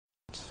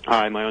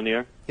Hi, am I on the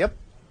air? Yep.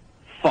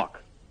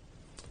 Fuck.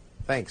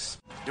 Thanks.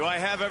 Do I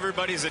have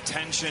everybody's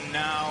attention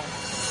now?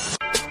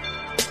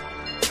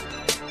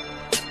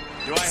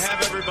 Do I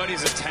have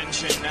everybody's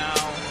attention now?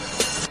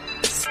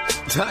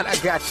 Don, I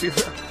got you.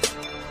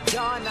 Do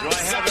I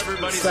have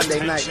everybody's Sunday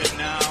attention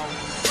night. now?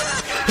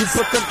 You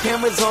put them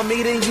cameras on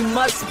me, then you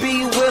must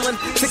be willing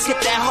to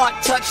get that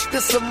heart touch.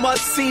 This a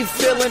must-see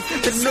feeling.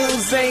 The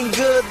news ain't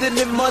good, then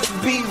it must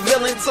be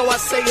villain. So I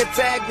say a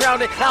tag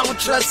grounded, I don't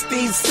trust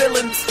these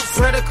ceilings.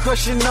 Spread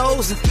across your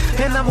nose,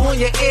 and I'm on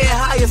your ear,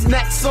 highest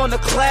necks on the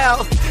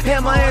cloud.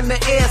 Am I in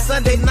the air?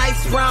 Sunday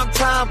nights, prime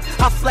time.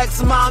 I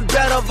flex mine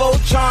better,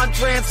 Voltron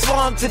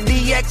transform to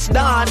DX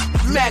Don.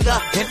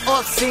 Mega and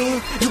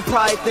obscene. You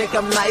probably think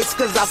I'm nice,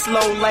 cause I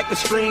flow like a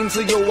stream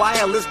to your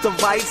wireless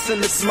device,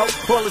 and the smoke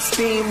full of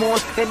steam on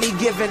any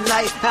given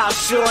night. I'll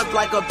short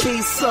like a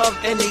piece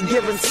of any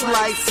given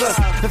slice.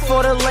 And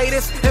for the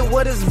latest and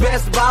what is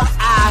best about,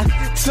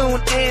 I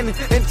tune in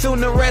and tune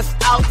the rest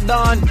out,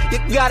 Don.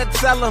 You gotta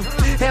tell them,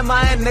 am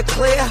I in the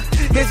clear?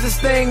 Is this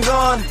thing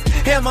on?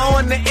 Am I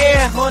on the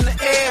air? On the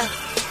air?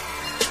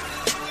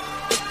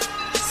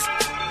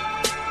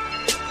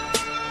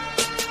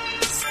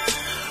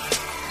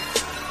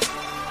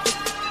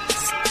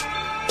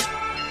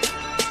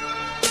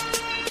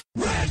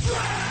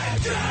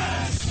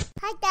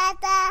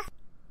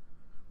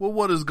 Well,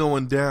 what is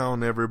going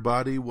down,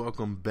 everybody?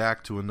 Welcome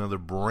back to another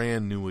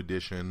brand new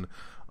edition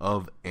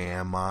of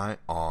Am I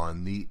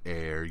on the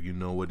Air? You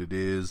know what it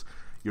is.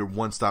 Your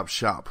one-stop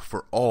shop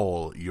for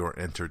all your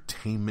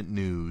entertainment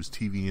news,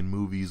 TV and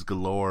movies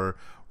galore,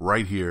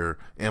 right here.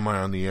 Am I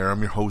on the Air?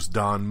 I'm your host,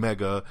 Don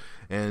Mega,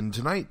 and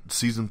tonight,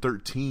 Season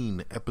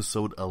 13,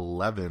 Episode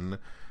 11.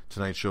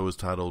 Tonight's show is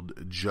titled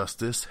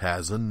Justice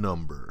Has a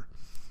Number.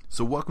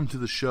 So welcome to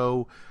the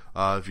show.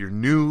 If you're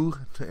new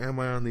to Am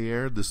I on the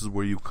Air, this is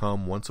where you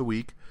come once a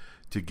week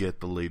to get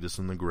the latest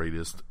and the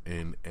greatest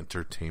in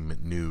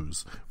entertainment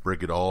news.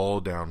 Break it all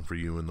down for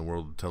you in the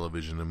world of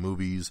television and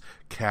movies,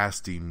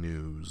 casting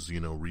news,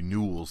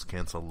 renewals,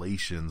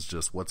 cancellations,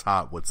 just what's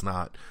hot, what's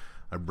not.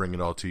 I bring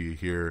it all to you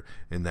here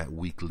in that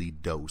weekly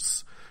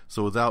dose.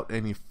 So without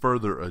any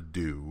further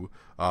ado,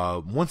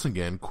 once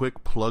again,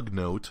 quick plug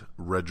note,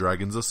 Red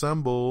Dragons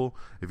Assemble.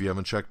 If you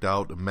haven't checked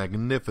out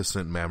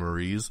Magnificent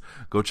Memories,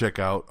 go check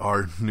out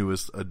our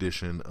newest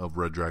edition of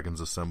Red Dragons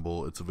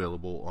Assemble. It's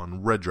available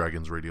on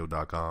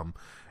reddragonsradio.com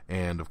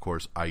and, of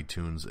course,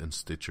 iTunes and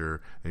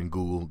Stitcher and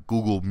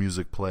Google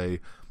Music Play.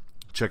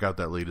 Check out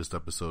that latest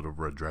episode of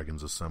Red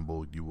Dragons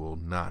Assemble. You will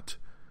not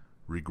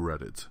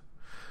regret it.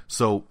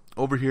 So,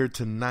 over here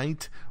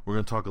tonight, we're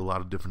going to talk a lot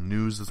of different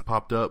news that's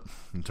popped up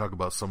and talk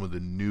about some of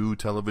the new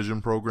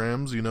television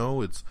programs.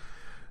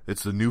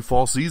 It's the new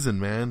fall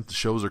season, man. The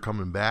shows are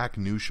coming back.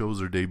 New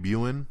shows are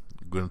debuting.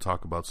 We're going to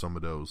talk about some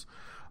of those.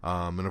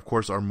 And, of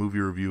course, our movie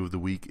review of the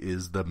week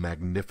is The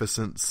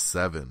Magnificent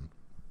Seven.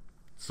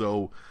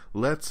 So,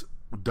 let's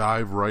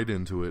dive right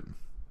into it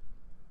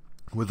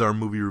with our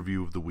movie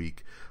review of the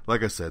week.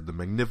 Like I said, The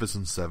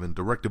Magnificent Seven,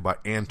 directed by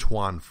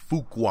Antoine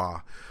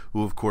Fuqua,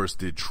 who of course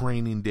did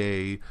Training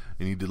Day,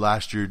 and he did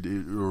last year,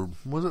 or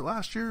was it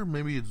last year?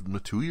 Maybe it's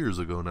 2 years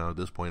ago now at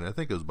this point. I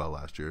think it was about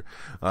last year.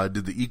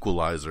 Did The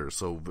Equalizer,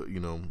 so,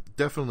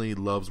 definitely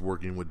loves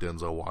working with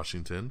Denzel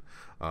Washington.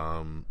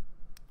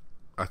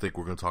 I think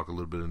we're going to talk a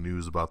little bit of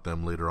news about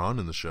them later on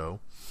in the show.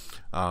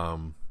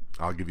 I'll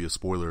give you a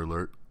spoiler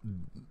alert.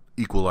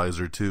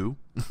 Equalizer 2.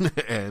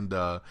 And,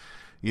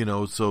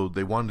 so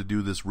they wanted to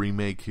do this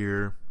remake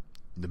here,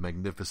 The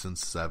Magnificent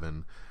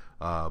Seven,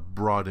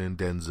 brought in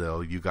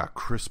Denzel. You got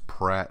Chris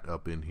Pratt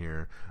up in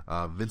here,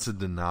 Vincent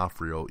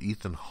D'Onofrio,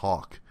 Ethan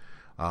Hawke,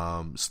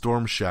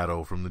 Storm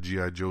Shadow from the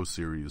G.I. Joe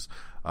series.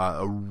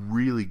 A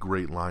really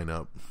great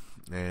lineup.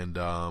 And,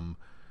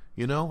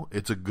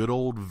 it's a good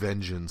old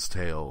vengeance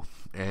tale.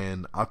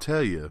 And I'll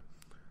tell you,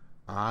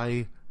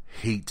 I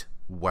hate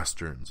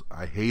Westerns.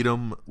 I hate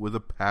them with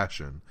a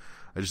passion.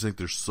 I just think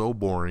they're so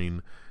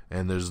boring.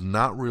 And there's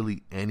not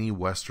really any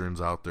Westerns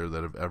out there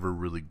that have ever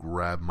really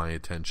grabbed my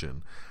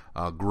attention.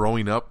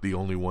 Growing up, the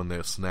only one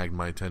that snagged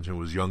my attention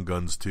was Young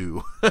Guns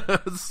 2.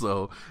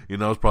 So,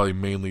 it's probably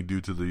mainly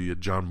due to the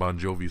John Bon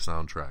Jovi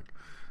soundtrack.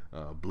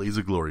 Blaze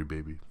of Glory,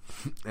 baby.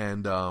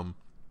 And,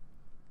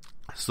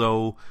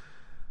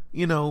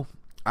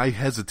 I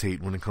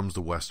hesitate when it comes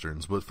to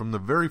Westerns. But from the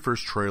very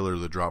first trailer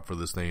that dropped for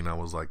this thing, I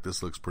was like,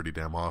 this looks pretty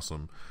damn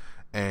awesome.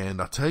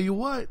 And I'll tell you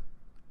what.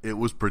 It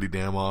was pretty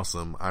damn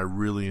awesome. I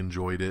really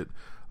enjoyed it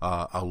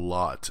a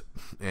lot,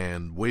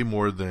 and way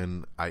more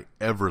than I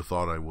ever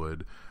thought I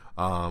would.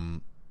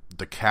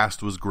 The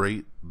cast was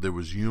great. There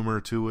was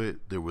humor to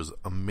it. There was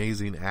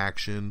amazing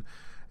action,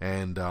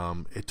 and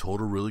it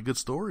told a really good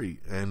story.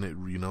 And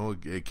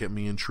it kept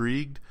me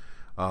intrigued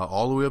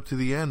all the way up to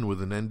the end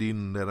with an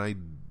ending that I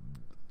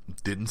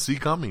didn't see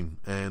coming.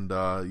 And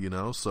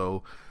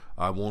so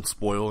I won't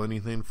spoil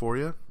anything for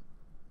you.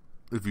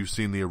 If you've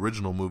seen the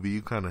original movie,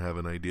 you kind of have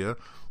an idea.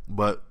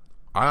 But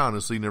I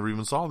honestly never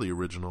even saw the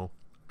original.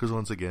 Because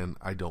once again,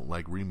 I don't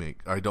like remake.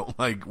 I don't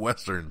like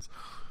Westerns.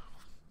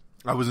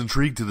 I was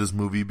intrigued to this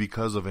movie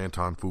because of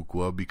Anton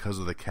Fuqua, because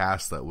of the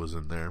cast that was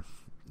in there,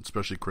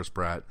 especially Chris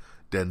Pratt,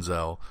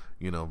 Denzel,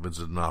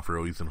 Vincent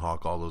D'Onofrio, Ethan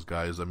Hawke, all those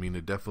guys. I mean,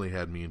 it definitely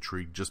had me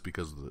intrigued just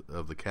because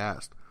of the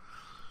cast.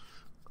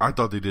 I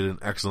thought they did an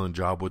excellent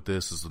job with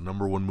this. It's the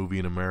 #1 movie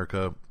in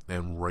America,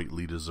 and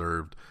rightly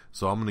deserved.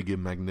 So I'm going to give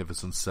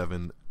Magnificent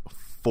Seven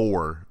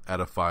 4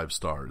 out of 5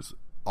 stars.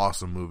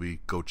 Awesome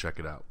movie. Go check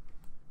it out.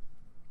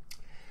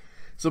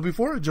 So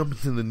before I jump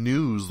into the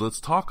news,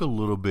 let's talk a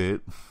little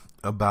bit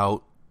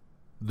about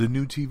the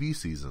new TV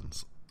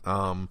seasons.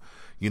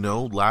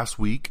 Last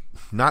week,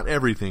 not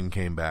everything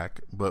came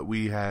back, but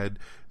we had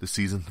the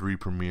season 3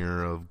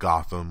 premiere of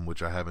Gotham,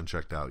 which I haven't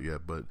checked out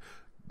yet, but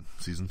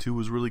season 2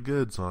 was really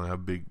good, so I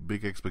have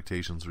big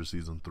expectations for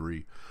season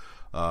 3.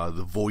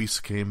 The Voice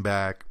came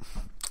back.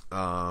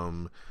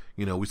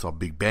 We saw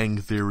Big Bang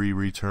Theory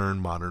return,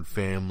 Modern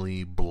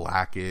Family,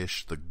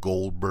 Blackish, The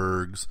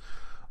Goldbergs,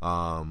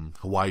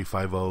 Hawaii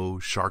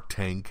Five-0, Shark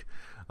Tank.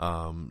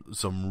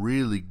 Some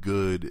really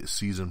good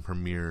season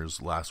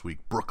premieres last week.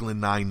 Brooklyn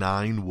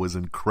Nine-Nine was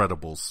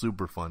incredible,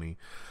 super funny.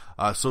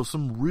 So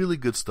some really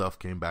good stuff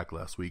came back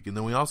last week. And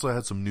then we also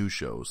had some new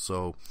shows.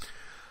 So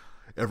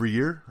every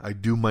year I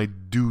do my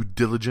due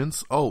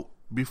diligence. Oh,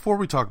 before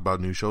we talk about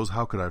new shows,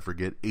 how could I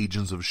forget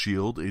Agents of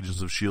S.H.I.E.L.D.? Agents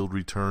of S.H.I.E.L.D.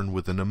 returned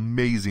with an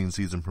amazing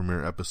season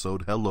premiere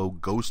episode. Hello,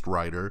 Ghost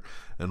Rider,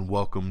 and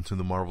welcome to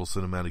the Marvel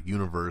Cinematic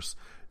Universe.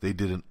 They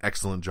did an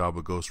excellent job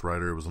with Ghost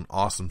Rider. It was an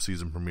awesome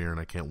season premiere,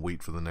 and I can't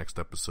wait for the next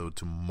episode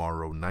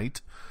tomorrow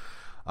night.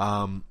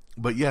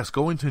 But yes,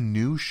 going to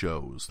new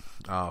shows.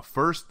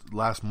 First,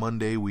 last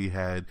Monday, we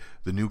had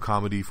the new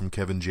comedy from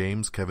Kevin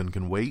James, Kevin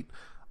Can Wait.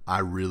 I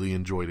really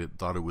enjoyed it.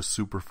 Thought it was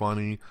super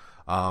funny.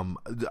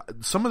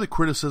 Some of the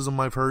criticism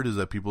I've heard is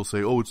that people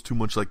say, oh, it's too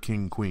much like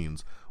King of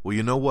Queens. Well,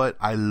 you know what?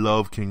 I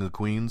love King of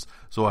Queens,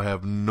 so I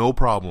have no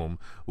problem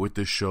with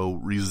this show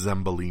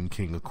resembling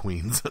King of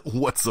Queens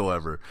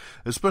whatsoever.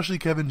 Especially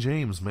Kevin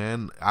James,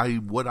 man.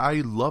 What I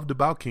loved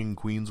about King of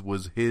Queens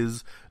was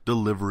his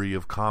delivery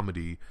of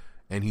comedy,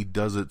 and he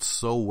does it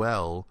so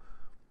well.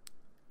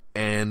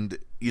 And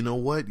you know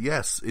what?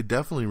 Yes, it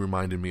definitely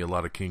reminded me a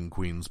lot of King of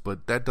Queens,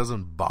 but that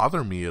doesn't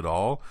bother me at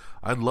all.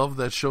 I love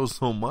that show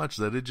so much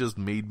that it just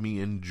made me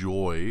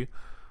enjoy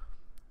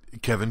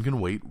Kevin Can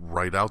Wait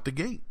right out the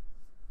gate.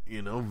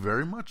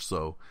 Very much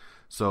so.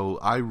 So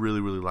I really,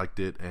 really liked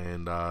it,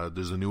 and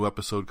there's a new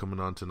episode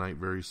coming on tonight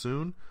very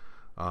soon,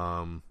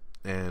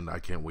 and I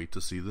can't wait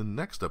to see the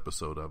next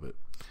episode of it.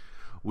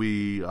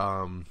 We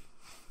also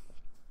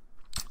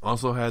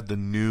had the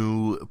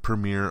new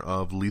premiere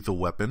of Lethal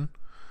Weapon,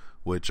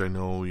 which I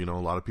know, a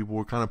lot of people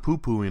were kind of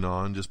poo-pooing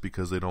on just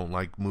because they don't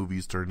like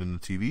movies turned into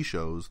TV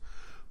shows.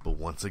 But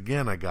once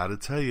again, I gotta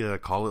tell you, I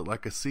call it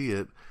like I see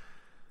it.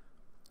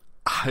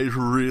 I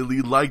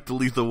really liked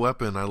Lethal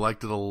Weapon. I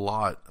liked it a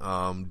lot.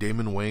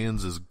 Damon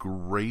Wayans is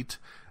great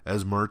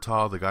as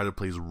Murtaugh. The guy that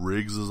plays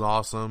Riggs is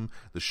awesome.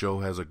 The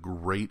show has a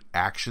great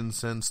action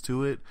sense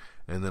to it,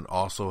 and then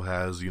also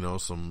has,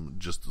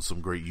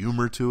 some great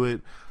humor to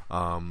it.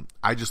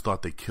 I just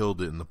thought they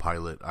killed it in the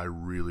pilot. I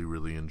really,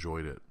 really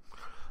enjoyed it.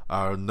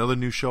 Another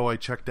new show I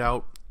checked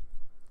out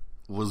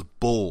was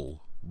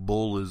Bull.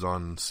 Bull is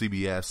on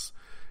CBS,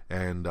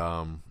 and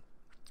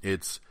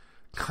it's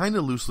kind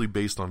of loosely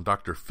based on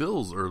Dr.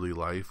 Phil's early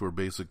life, where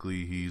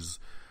basically he's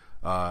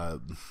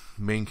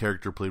main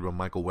character played by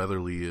Michael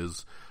Weatherly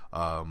is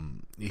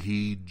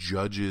he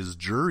judges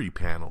jury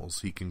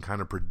panels. He can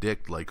kind of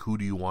predict who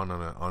do you want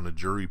on a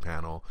jury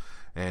panel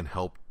and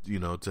help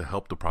to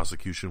help the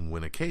prosecution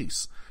win a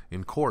case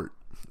in court.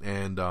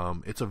 And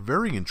it's a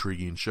very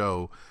intriguing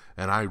show,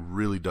 and I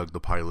really dug the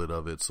pilot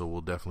of it, so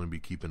we'll definitely be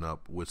keeping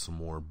up with some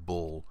more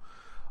Bull.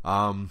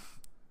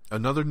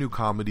 Another new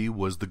comedy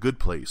was The Good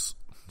Place,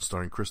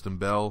 starring Kristen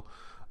Bell,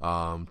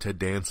 Ted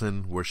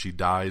Danson, where she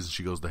dies and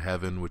she goes to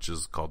heaven, which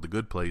is called The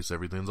Good Place.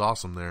 Everything's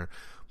awesome there.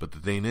 But the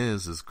thing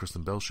is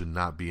Kristen Bell should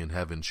not be in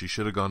heaven. She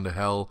should have gone to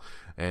hell,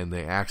 and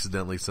they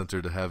accidentally sent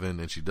her to heaven,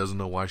 and she doesn't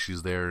know why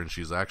she's there, and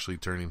she's actually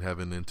turning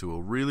heaven into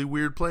a really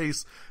weird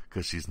place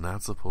because she's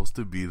not supposed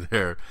to be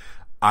there.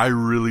 I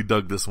really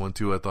dug this one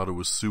too. I thought it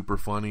was super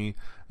funny,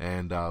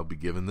 and I'll be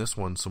giving this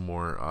one some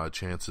more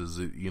chances.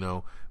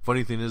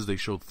 Funny thing is they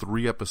showed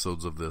 3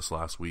 episodes of this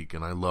last week,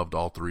 and I loved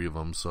all 3 of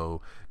them,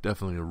 so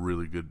definitely a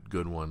really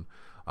good one.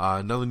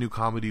 Another new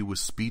comedy was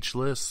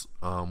Speechless,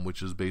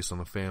 which is based on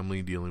a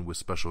family dealing with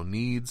special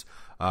needs.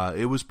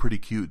 It was pretty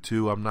cute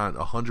too. I'm not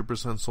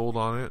 100% sold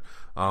on it,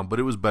 but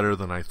it was better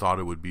than I thought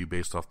it would be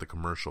based off the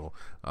commercial.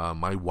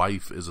 My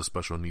wife is a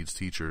special needs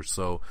teacher,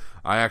 so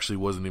I actually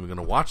wasn't even going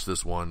to watch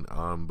this one,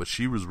 but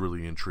she was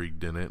really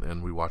intrigued in it,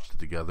 and we watched it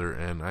together,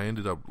 and I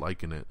ended up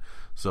liking it.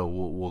 So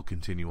we'll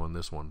continue on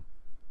this one.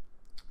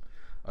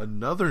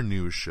 Another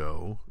new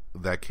show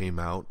that came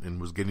out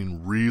and was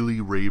getting really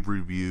rave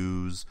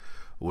reviews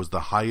was the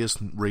highest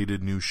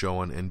rated new show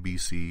on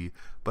NBC,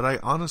 but I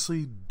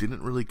honestly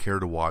didn't really care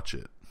to watch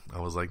it. I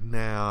was like,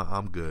 nah,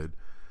 I'm good.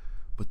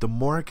 But the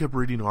more I kept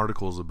reading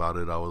articles about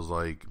it, I was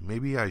like,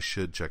 maybe I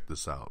should check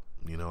this out.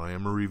 I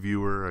am a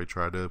reviewer. I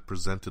try to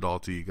present it all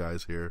to you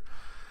guys here.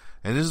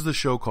 And this is the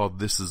show called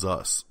This Is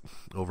Us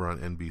over on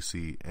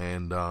NBC.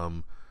 And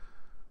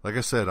like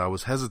I said, I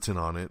was hesitant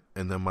on it.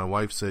 And then my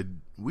wife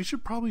said, we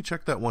should probably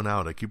check that one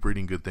out. I keep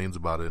reading good things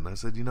about it. And I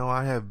said,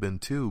 I have been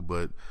too,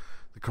 but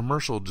the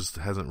commercial just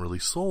hasn't really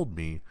sold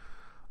me.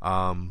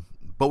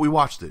 But we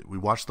watched it. We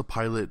watched the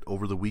pilot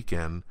over the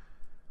weekend.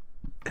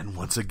 And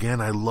once again,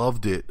 I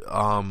loved it.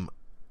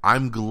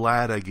 I'm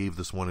glad I gave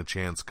this one a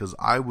chance, because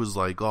I was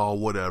like, oh,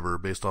 whatever,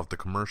 based off the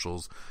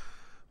commercials.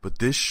 But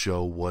this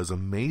show was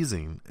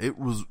amazing. It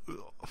was,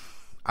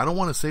 I don't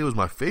want to say it was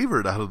my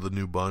favorite out of the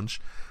new bunch,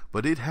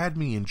 but it had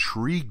me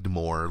intrigued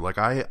more. Like,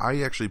 I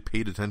actually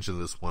paid attention to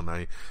this one.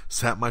 I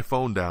sat my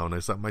phone down, I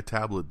sat my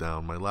tablet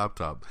down, my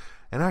laptop,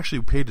 and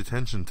actually paid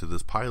attention to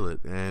this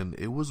pilot, and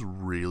it was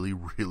really,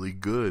 really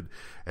good.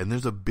 And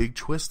there's a big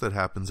twist that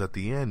happens at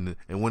the end,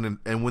 and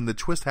when the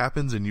twist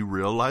happens and you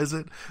realize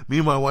it, me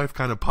and my wife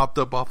kind of popped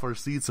up off our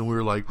seats, and we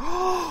were like,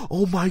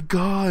 oh my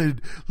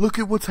god, look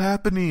at what's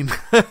happening.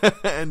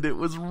 And it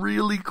was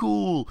really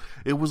cool.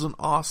 It was an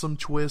awesome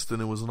twist, and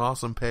it was an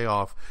awesome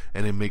payoff,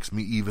 and it makes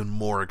me even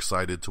more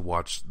excited to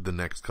watch the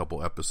next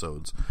couple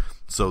episodes.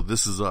 So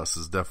This Is Us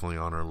is definitely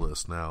on our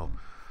list now.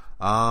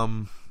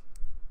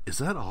 Is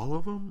that all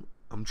of them?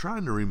 I'm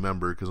trying to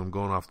remember, because I'm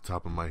going off the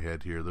top of my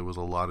head here. There was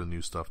a lot of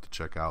new stuff to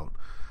check out.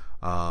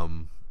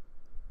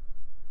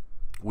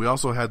 We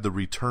also had the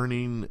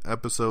returning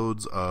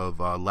episodes of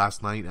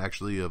last night,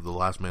 actually, of The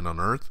Last Man on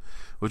Earth,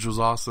 which was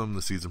awesome.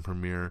 The season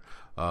premiere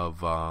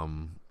of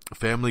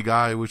Family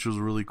Guy, which was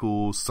really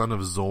cool. Son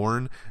of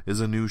Zorn is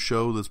a new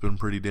show that's been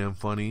pretty damn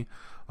funny.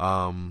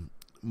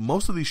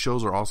 Most of these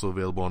shows are also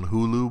available on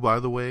Hulu,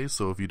 by the way,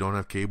 so if you don't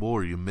have cable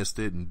or you missed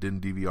it and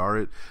didn't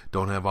DVR it,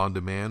 don't have on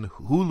demand,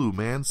 Hulu,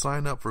 man,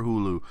 sign up for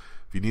Hulu.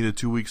 If you need a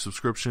 2-week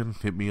subscription,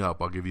 hit me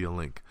up, I'll give you a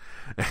link.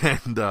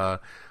 And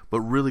but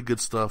really good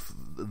stuff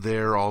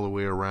there all the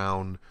way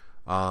around.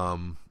 I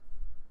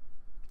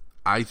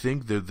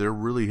think that they're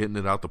really hitting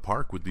it out the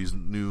park with these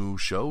new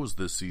shows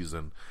this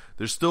season.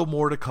 There's still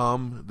more to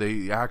come.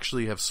 They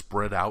actually have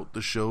spread out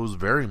the shows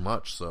very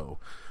much so.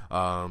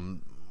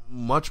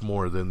 Much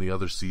more than the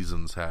other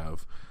seasons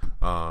have.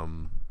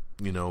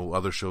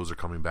 Other shows are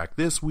coming back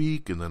this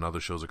week, and then other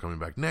shows are coming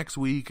back next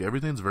week.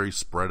 Everything's very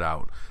spread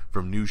out,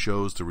 from new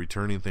shows to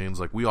returning things.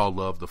 Like, we all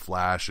love The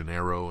Flash and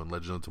Arrow and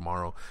Legend of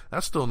Tomorrow.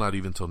 That's still not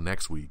even till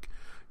next week.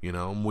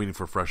 I'm waiting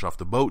for Fresh Off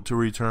the Boat to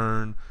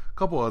return, a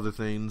couple other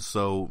things.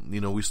 So,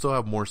 we still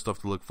have more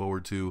stuff to look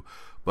forward to.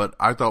 But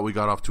I thought we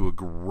got off to a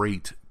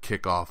great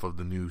kickoff of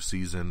the new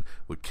season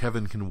with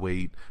Kevin Can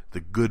Wait,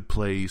 The Good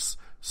Place,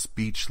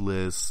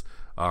 Speechless,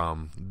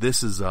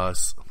 This Is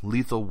Us,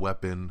 Lethal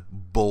Weapon,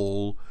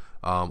 Bull,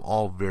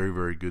 all very,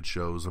 very good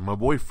shows. And my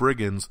boy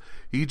Friggins,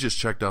 he just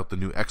checked out the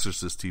new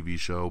Exorcist TV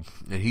show,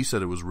 and he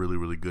said it was really,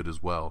 really good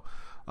as well.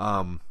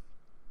 I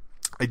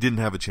didn't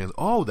have a chance.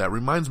 Oh, that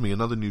reminds me,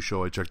 another new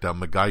show I checked out,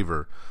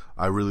 MacGyver.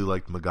 I really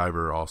liked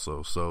MacGyver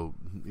also. So,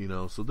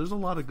 so there's a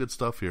lot of good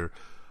stuff here.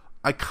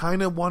 I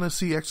kind of want to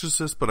see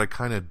Exorcist, but I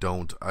kind of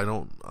don't.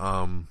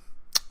 I'm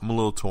a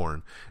little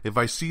torn. If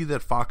I see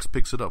that Fox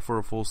picks it up for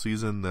a full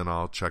season, then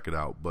I'll check it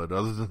out. But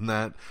other than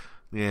that,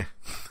 yeah.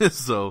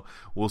 So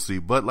we'll see.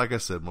 But like I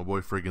said, my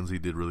boy Friggins, he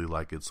did really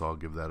like it, so I'll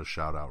give that a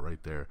shout out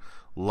right there.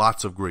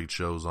 Lots of great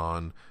shows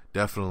on.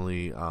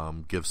 Definitely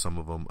give some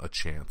of them a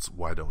chance.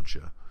 Why don't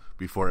you?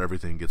 Before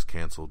everything gets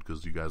canceled,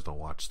 because you guys don't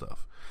watch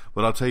stuff.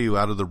 But I'll tell you,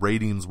 out of the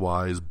ratings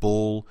wise,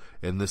 Bull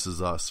and This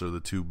Is Us are the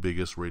two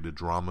biggest rated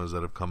dramas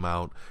that have come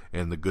out,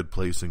 and The Good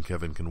Place and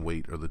Kevin Can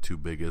Wait are the two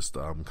biggest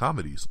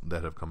comedies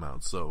that have come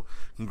out. So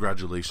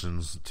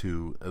congratulations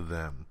to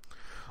them.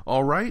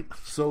 All right,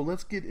 so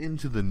let's get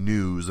into the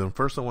news. And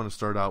first I want to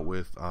start out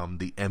with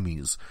the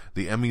Emmys.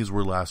 The Emmys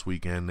were last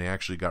weekend. They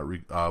actually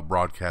got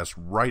broadcast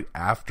right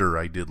after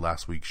I did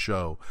last week's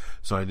show,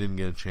 so I didn't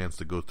get a chance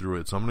to go through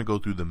it. So I'm going to go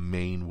through the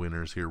main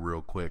winners here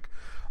real quick.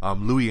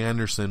 Louis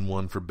Anderson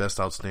won for Best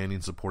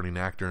Outstanding Supporting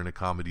Actor in a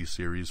Comedy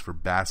Series for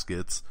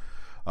Baskets.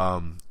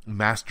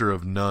 Master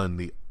of None,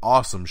 the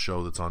awesome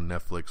show that's on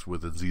Netflix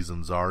with Aziz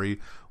Ansari,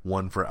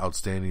 won for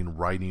Outstanding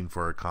Writing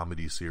for a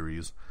Comedy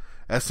Series.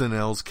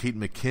 SNL's Kate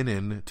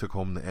McKinnon took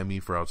home the Emmy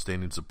for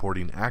Outstanding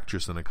Supporting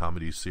Actress in a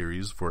Comedy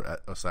Series for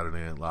Saturday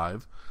Night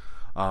Live.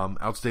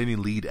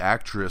 Outstanding Lead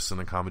Actress in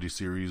a Comedy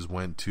Series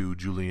went to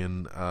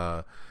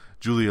Julia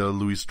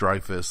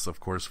Louis-Dreyfus, of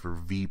course, for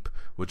Veep,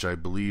 which I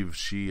believe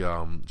she's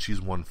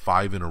won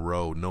 5 in a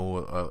row.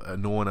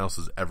 No one else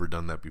has ever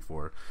done that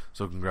before.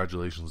 So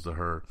congratulations to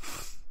her.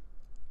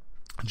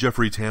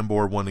 Jeffrey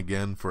Tambor won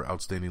again for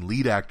Outstanding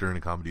Lead Actor in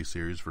a Comedy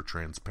Series for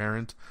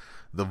Transparent.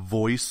 The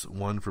Voice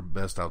won for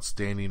Best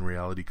Outstanding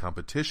Reality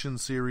Competition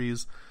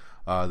Series.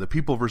 The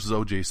People vs.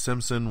 O.J.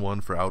 Simpson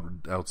won for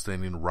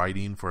Outstanding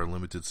Writing for a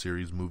Limited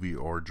Series, Movie,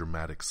 or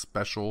Dramatic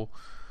Special.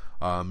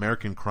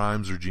 American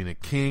Crime's Regina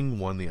King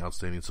won the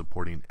Outstanding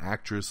Supporting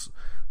Actress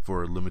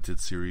for a Limited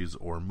Series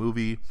or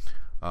Movie.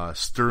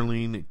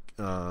 Sterling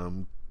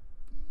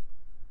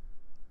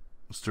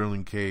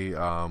Sterling K.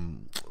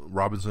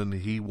 Robinson,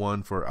 he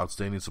won for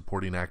Outstanding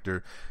Supporting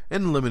Actor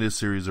in a Limited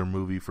Series or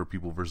Movie for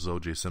People vs.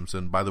 O.J.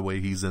 Simpson. By the way,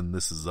 he's in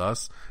This Is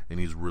Us, and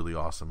he's really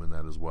awesome in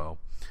that as well.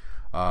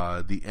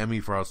 The Emmy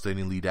for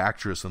Outstanding Lead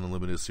Actress in a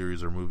Limited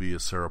Series or Movie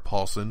is Sarah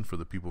Paulson for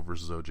The People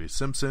vs. O.J.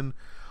 Simpson.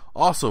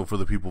 Also for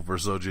The People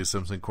vs. O.J.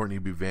 Simpson, Courtney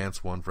B.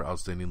 Vance won for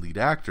Outstanding Lead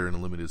Actor in a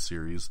Limited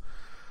Series.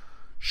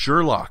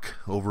 Sherlock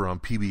over on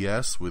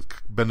PBS with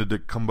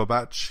Benedict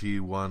Cumberbatch.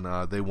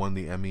 They won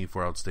the Emmy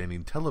for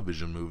Outstanding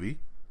Television Movie.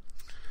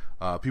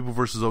 People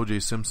vs. O.J.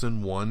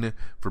 Simpson won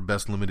for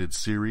Best Limited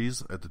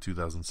Series at the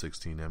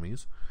 2016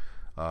 Emmys.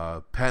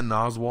 Patton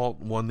Oswalt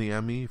won the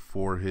Emmy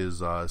for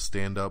his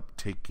stand-up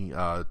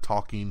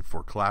Talking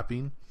for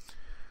Clapping.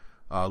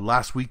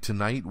 Last Week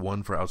Tonight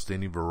won for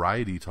Outstanding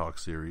Variety Talk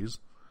Series.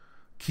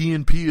 Key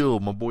and Peele,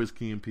 my boys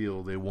Key and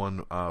Peele, they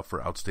won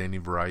for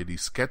Outstanding Variety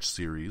Sketch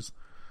Series.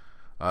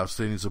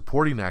 Outstanding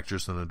Supporting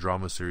Actress in a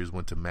Drama Series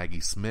went to Maggie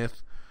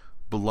Smith.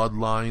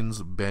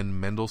 Bloodlines, Ben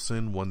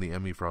Mendelsohn won the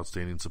Emmy for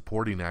Outstanding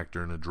Supporting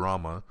Actor in a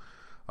Drama.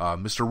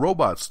 Mr.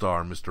 Robot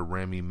star, Mr.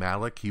 Rami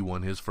Malek, he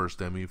won his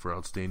first Emmy for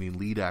Outstanding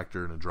Lead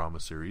Actor in a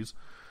Drama Series.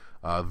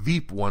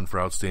 Veep won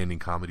for Outstanding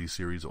Comedy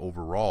Series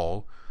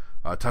overall.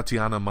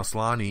 Tatiana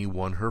Maslany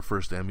won her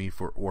first Emmy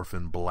for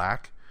Orphan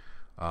Black.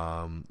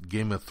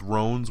 Game of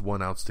Thrones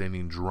won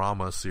Outstanding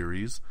Drama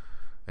Series.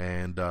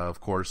 And, of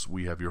course,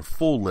 we have your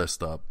full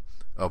list up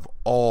of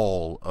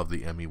all of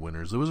the Emmy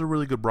winners. It was a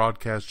really good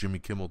broadcast. Jimmy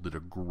Kimmel did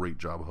a great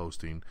job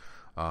hosting.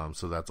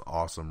 So that's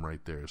awesome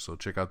right there. So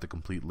check out the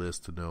complete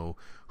list to know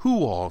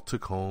who all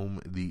took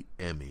home the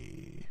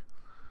Emmy.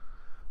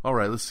 All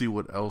right, let's see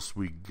what else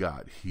we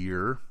got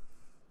here.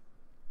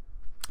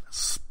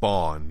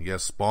 Spawn.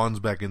 Yes, Spawn's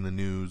back in the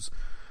news.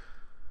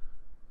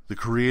 The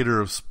creator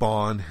of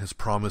Spawn has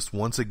promised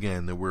once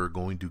again that we're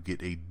going to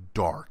get a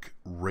dark,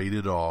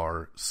 rated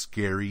R,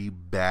 scary,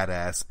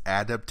 badass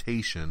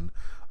adaptation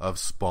of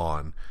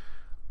Spawn.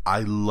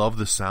 I love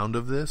the sound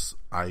of this.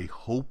 I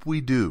hope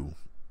we do.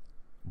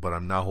 But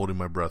I'm not holding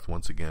my breath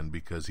once again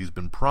because he's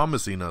been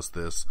promising us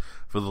this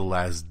for the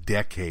last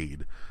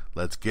decade.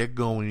 Let's get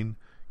going.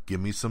 Give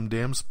me some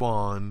damn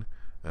Spawn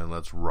and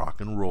let's rock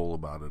and roll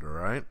about it,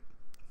 alright?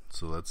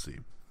 So let's see.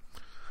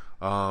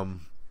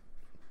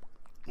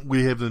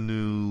 We have the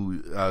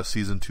new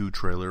Season 2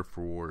 trailer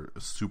for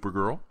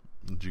Supergirl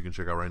that you can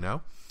check out right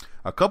now.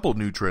 A couple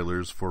new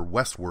trailers for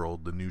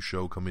Westworld, the new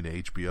show coming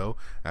to HBO.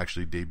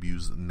 Actually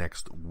debuts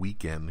next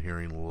weekend.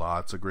 Hearing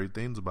lots of great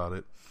things about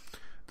it.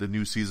 The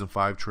new Season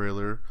 5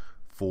 trailer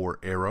for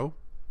Arrow.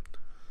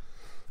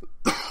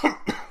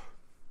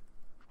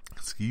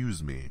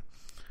 Excuse me.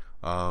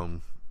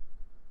 Kevin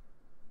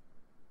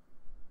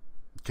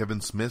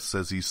Smith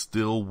says he's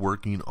still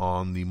working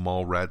on the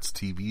Mallrats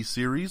TV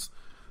series.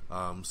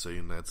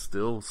 Saying that's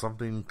still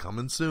something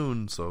coming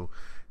soon, so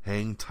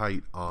hang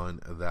tight on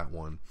that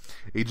one.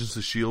 Agents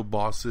of S.H.I.E.L.D.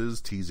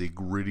 bosses tease a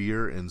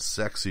grittier and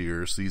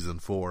sexier Season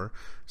 4.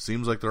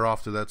 Seems like they're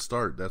off to that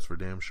start, that's for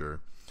damn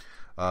sure.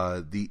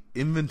 The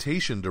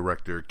Invitation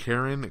director,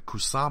 Karen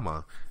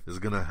Kusama, is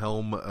going to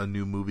helm a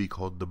new movie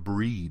called The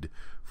Breed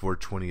for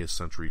 20th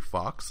Century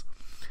Fox.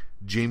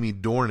 Jamie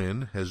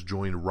Dornan has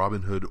joined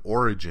Robin Hood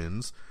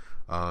Origins.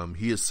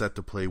 He is set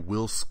to play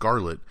Will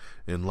Scarlet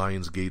in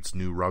Lionsgate's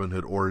new Robin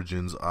Hood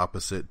Origins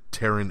opposite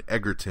Taron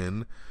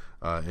Egerton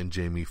and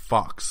Jamie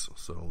Foxx.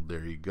 So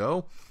there you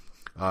go.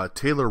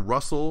 Taylor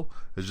Russell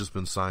has just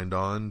been signed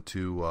on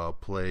to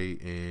play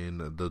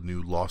in the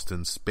new Lost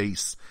in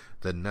Space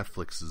that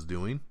Netflix is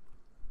doing.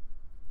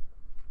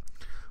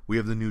 We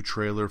have the new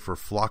trailer for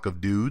Flock of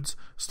Dudes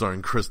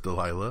starring Chris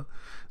D'Elia.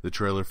 The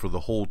trailer for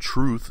The Whole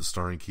Truth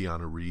starring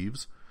Keanu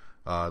Reeves.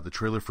 The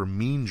trailer for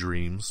Mean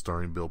Dreams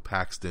starring Bill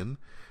Paxton.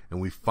 And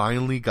we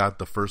finally got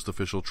the first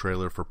official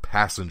trailer for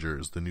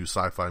Passengers, the new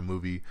sci-fi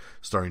movie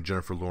starring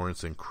Jennifer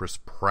Lawrence and Chris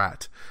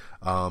Pratt.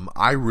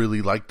 I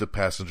really liked the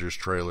Passengers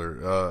trailer.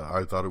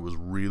 I thought it was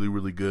really,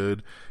 really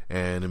good,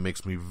 and it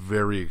makes me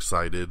very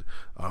excited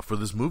for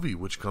this movie,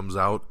 which comes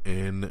out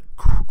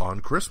on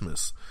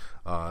Christmas.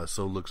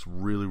 So it looks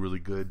really, really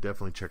good.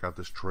 Definitely check out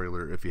this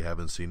trailer if you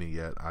haven't seen it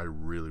yet. I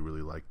really,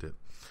 really liked it.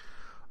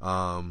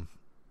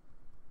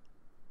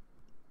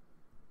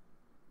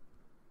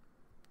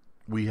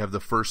 We have the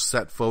first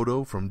set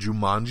photo from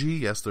Jumanji.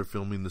 Yes, they're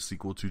filming the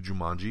sequel to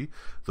Jumanji.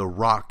 The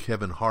Rock,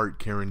 Kevin Hart,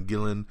 Karen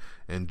Gillan,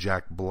 and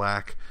Jack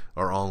Black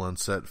are all on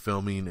set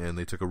filming, and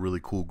they took a really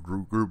cool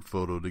group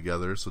photo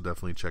together, so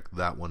definitely check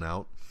that one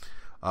out.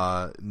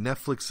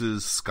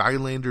 Netflix's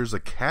Skylanders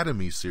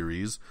Academy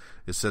series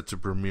is set to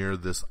premiere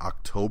this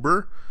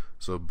October,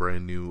 so a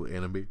brand new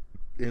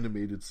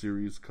animated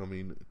series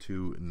coming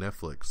to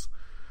Netflix,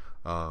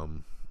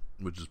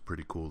 which is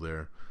pretty cool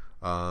there.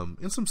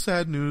 In some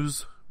sad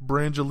news,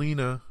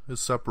 Brangelina is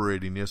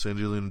separating. Yes,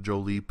 Angelina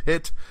Jolie.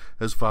 Pitt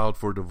has filed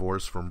for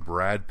divorce from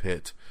Brad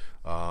Pitt.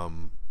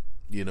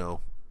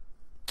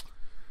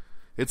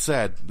 It's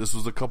sad. This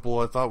was a couple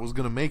I thought was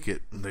going to make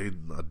it. They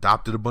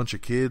adopted a bunch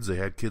of kids. They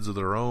had kids of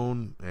their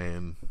own,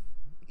 and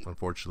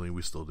unfortunately,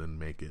 we still didn't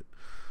make it.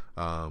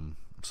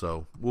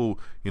 So,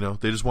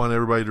 they just want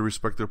everybody to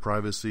respect their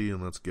privacy,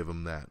 and let's give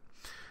them that.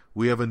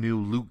 We have a new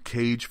Luke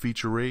Cage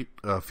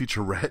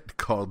featurette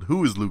called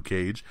Who is Luke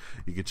Cage?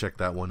 You can check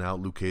that one out.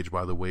 Luke Cage,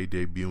 by the way,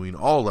 debuting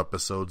all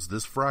episodes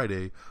this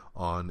Friday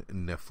on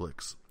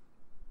Netflix.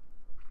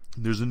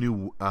 There's a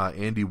new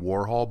Andy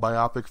Warhol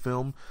biopic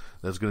film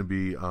that's going to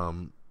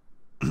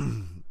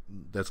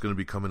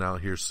be coming out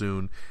here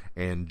soon,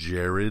 and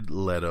Jared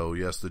Leto,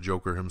 yes, the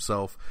Joker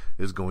himself,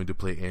 is going to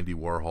play Andy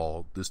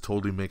Warhol. This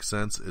totally makes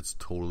sense. It's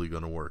totally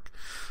going to work.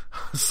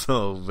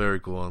 So, very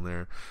cool on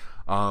there.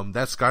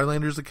 That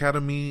Skylanders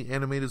Academy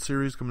animated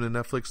series coming to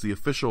Netflix. The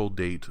official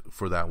date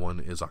for that one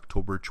is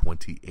October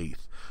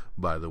 28th,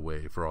 by the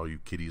way, for all you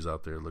kiddies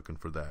out there looking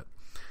for that.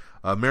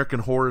 American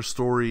Horror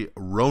Story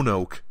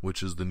Roanoke,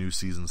 which is the new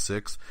season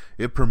 6,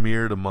 it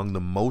premiered among the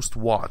most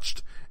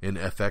watched in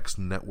FX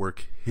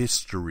network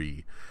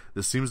history.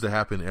 This seems to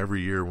happen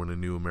every year when a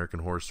new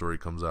American Horror Story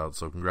comes out,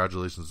 so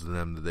congratulations to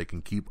them that they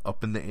can keep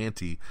upping the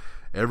ante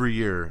every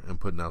year and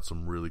putting out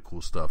some really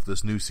cool stuff.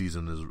 This new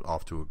season is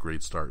off to a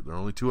great start. There are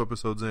only 2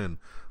 episodes in,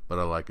 but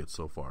I like it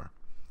so far.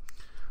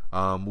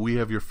 We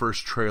have your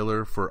first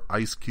trailer for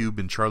Ice Cube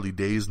and Charlie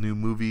Day's new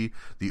movie,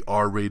 the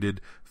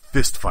R-rated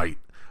Fist Fight.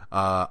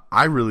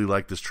 I really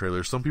like this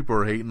trailer. Some people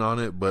are hating on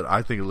it, but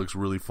I think it looks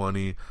really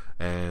funny,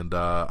 and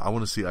I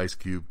want to see Ice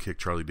Cube kick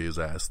Charlie Day's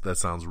ass. That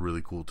sounds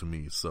really cool to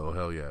me, so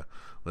hell yeah,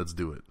 let's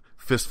do it.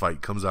 Fist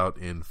Fight comes out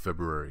in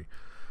February.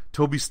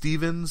 Toby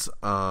Stevens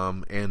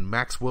and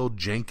Maxwell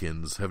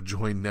Jenkins have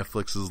joined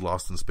Netflix's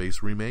Lost in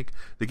Space remake.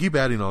 They keep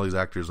adding all these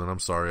actors, and I'm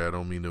sorry, I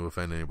don't mean to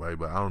offend anybody,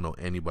 but I don't know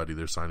anybody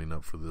they're signing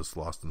up for this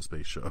Lost in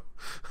Space show.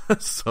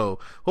 So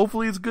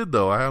hopefully it's good,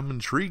 though. I am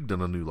intrigued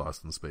in a new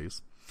Lost in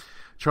Space.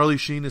 Charlie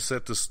Sheen is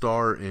set to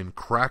star in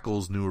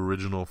Crackle's new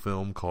original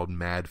film called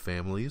Mad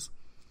Families.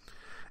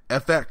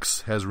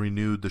 FX has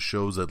renewed the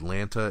shows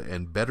Atlanta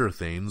and Better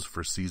Things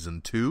for season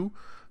 2.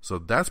 So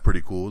that's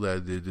pretty cool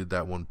that they did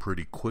that one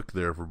pretty quick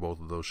there for both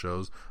of those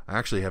shows. I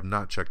actually have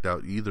not checked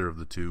out either of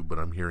the 2, but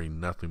I'm hearing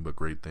nothing but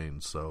great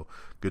things. So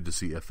good to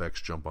see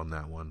FX jump on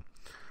that one.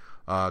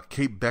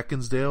 Kate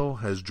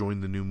Beckinsale has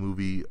joined the new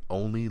movie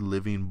Only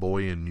Living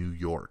Boy in New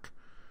York,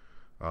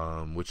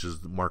 which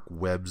is Mark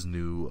Webb's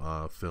new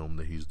film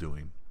that he's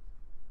doing.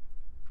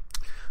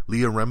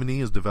 Leah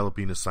Remini is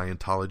developing a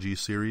Scientology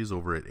series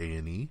over at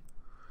A&E.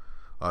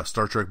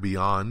 Star Trek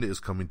Beyond is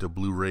coming to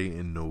Blu-ray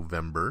in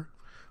November.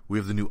 We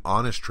have the new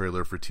Honest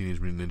trailer for Teenage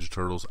Mutant Ninja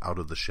Turtles Out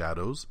of the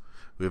Shadows.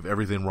 We have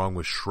Everything Wrong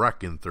with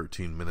Shrek in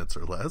 13 minutes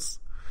or less.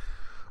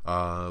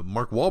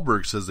 Mark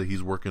Wahlberg says that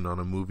he's working on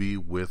a movie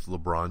with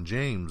LeBron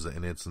James,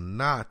 and it's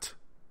not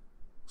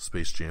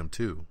Space Jam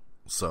 2.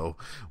 So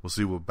we'll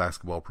see what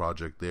basketball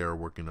project they are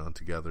working on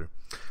together.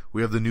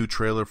 We have the new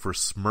trailer for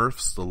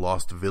Smurfs, The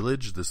Lost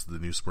Village. This is the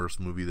new Smurfs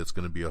movie that's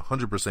going to be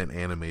 100%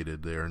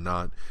 animated. They are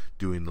not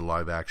doing the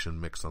live action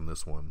mix on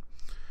this one.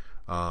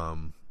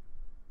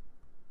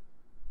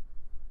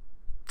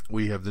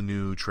 We have the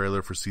new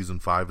trailer for season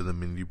 5 of the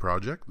Mindy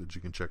Project that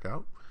you can check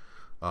out.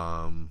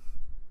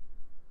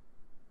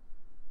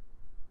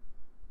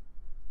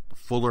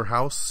 Fuller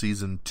House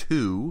season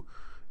 2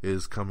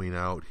 is coming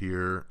out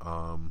here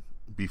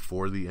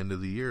before the end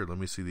of the year. Let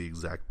me see the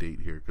exact date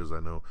here, because I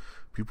know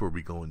people will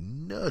be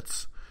going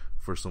nuts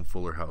for some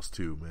Fuller House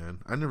 2, man.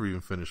 I never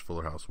even finished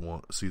Fuller House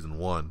season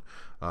 1.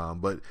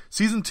 But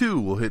season 2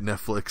 will hit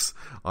Netflix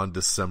on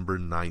December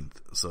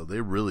 9th. So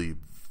they really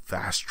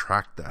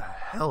fast-tracked the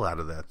hell out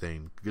of that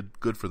thing.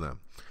 Good for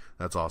them.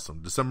 That's awesome.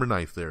 December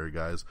 9th there,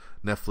 guys.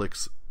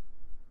 Netflix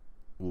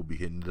will be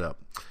hitting it up.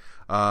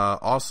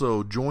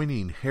 Also,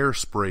 joining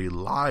Hairspray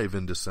live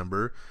in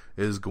December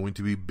is going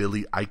to be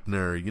Billy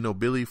Eichner. You know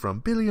Billy from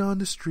Billy on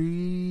the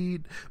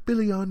Street.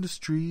 Billy on the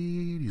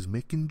Street. He's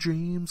making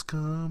dreams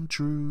come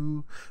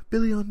true.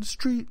 Billy on the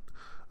Street.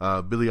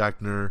 Billy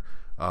Eichner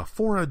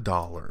for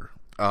 $1.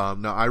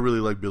 Now, I really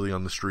like Billy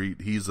on the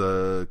Street. He's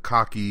a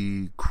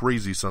cocky,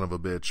 crazy son of a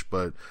bitch,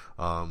 but,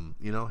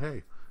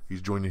 hey,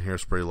 he's joining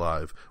Hairspray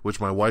Live,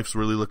 which my wife's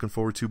really looking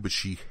forward to, but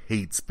she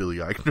hates Billy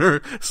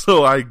Eichner,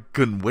 so I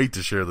couldn't wait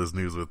to share this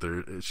news with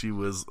her. She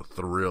was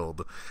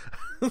thrilled.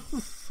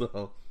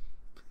 So,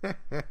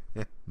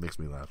 makes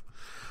me laugh.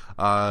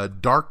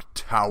 Dark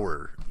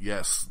Tower.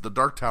 Yes, the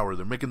Dark Tower.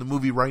 They're making the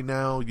movie right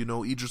now. You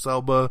know, Idris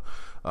Elba,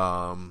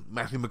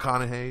 Matthew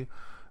McConaughey.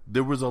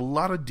 There was a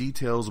lot of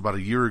details about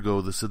a year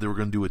ago that said they were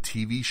going to do a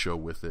TV show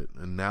with it,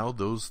 and now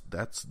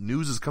that's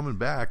news is coming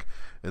back,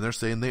 and they're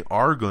saying they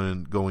are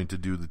going to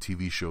do the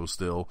TV show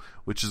still,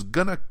 which is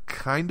going to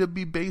kind of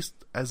be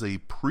based as a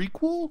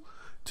prequel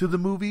to the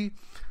movie.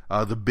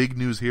 The big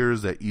news here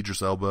is that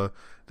Idris Elba,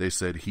 they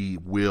said he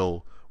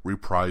will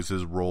reprise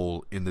his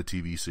role in the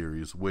TV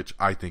series, which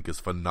I think is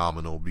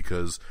phenomenal,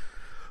 because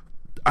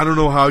I don't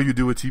know how you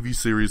do a TV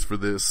series for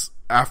this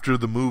after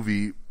the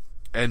movie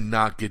and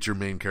not get your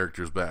main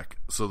characters back.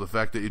 So the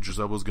fact that Idris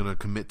Elba is going to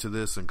commit to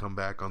this and come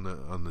back on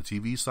the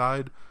TV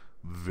side,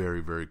 very,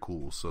 very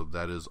cool. So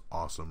that is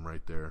awesome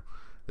right there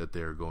that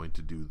they're going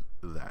to do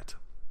that.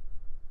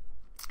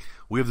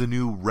 We have the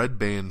new Red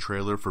Band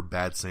trailer for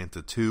Bad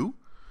Santa 2.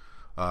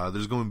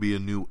 There's going to be a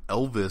new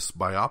Elvis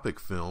biopic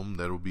film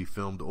that will be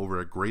filmed over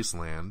at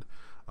Graceland.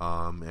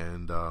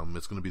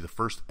 It's going to be the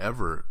first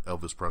ever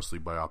Elvis Presley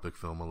biopic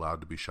film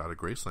allowed to be shot at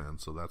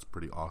Graceland. So that's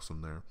pretty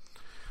awesome there.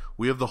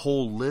 We have the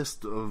whole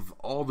list of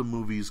all the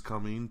movies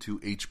coming to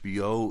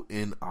HBO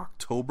in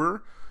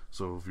October.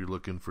 So if you're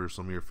looking for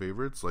some of your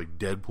favorites, like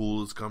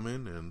Deadpool is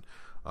coming, and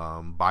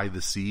By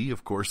the Sea,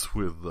 of course,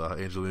 with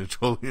Angelina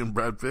Jolie and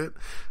Brad Pitt,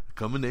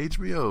 coming to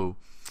HBO.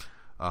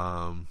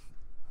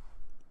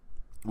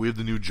 We have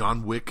the new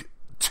John Wick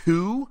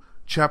 2,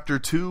 Chapter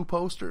 2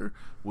 poster,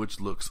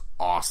 which looks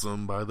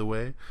awesome, by the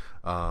way.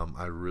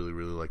 I really,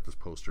 really like this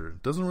poster.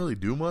 It doesn't really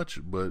do much,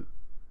 but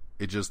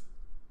it just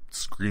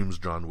screams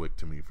John Wick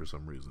to me for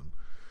some reason.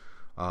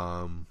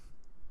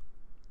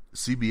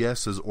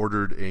 CBS has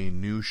ordered a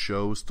new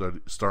show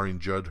starring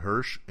Judd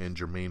Hirsch and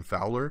Jermaine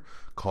Fowler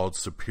called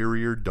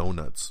Superior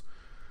Donuts.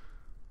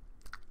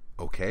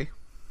 Okay.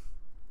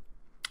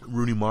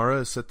 Rooney Mara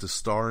is set to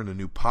star in a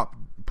new pop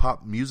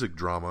music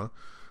drama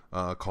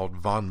called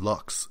Von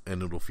Lux,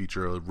 and it'll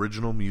feature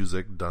original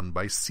music done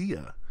by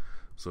Sia.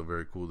 So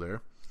very cool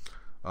there.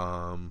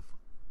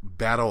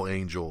 Battle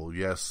Angel,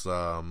 yes,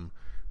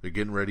 they're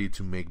getting ready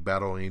to make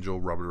Battle Angel.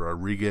 Robert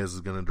Rodriguez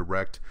is going to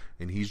direct,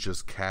 and he's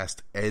just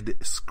cast Ed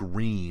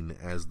Skrein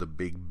as the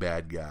big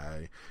bad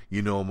guy.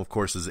 You know him, of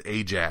course, as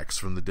Ajax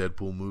from the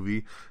Deadpool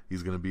movie.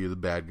 He's going to be the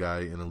bad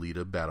guy in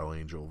Alita Battle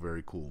Angel.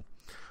 Very cool.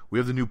 We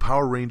have the new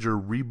Power Ranger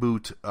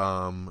reboot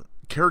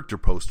character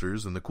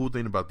posters, and the cool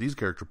thing about these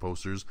character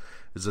posters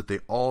is that they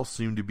all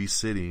seem to be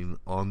sitting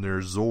on their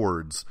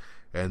Zords,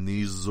 and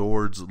these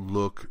Zords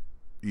look...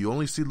 You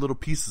only see little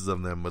pieces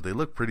of them, but they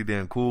look pretty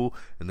damn cool,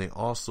 and they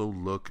also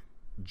look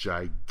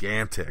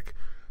gigantic.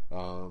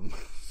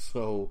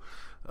 So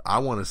I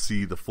want to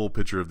see the full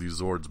picture of these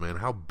Zords, man.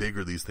 How big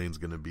are these things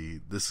going to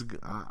be?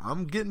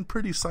 I'm getting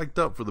pretty psyched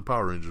up for the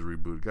Power Rangers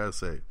reboot, gotta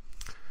say.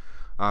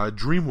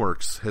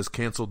 DreamWorks has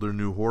canceled their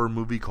new horror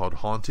movie called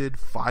Haunted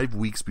 5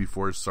 weeks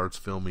before it starts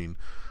filming.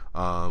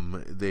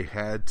 They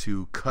had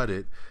to cut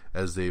it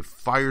as they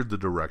fired the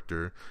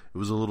director. It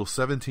was a little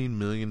 $17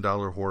 million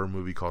horror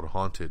movie called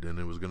Haunted, and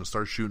it was going to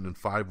start shooting in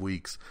 5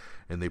 weeks,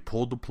 and they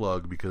pulled the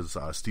plug because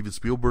Steven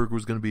Spielberg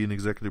was going to be an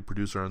executive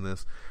producer on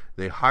this.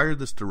 They hired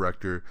this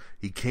director.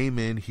 He came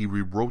in, he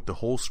rewrote the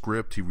whole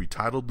script, he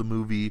retitled the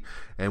movie,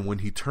 and when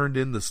he turned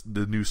in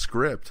the new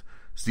script,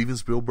 Steven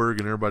Spielberg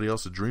and everybody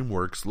else at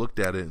DreamWorks looked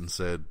at it and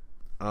said,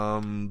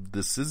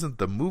 this isn't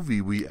the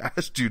movie we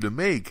asked you to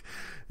make.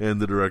 And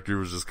the director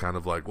was just kind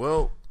of like,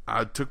 well,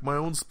 I took my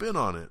own spin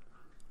on it.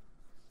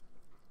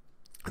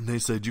 And they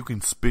said, you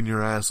can spin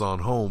your ass on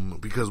home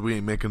because we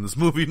ain't making this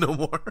movie no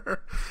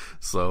more.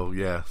 So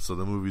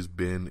the movie's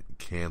been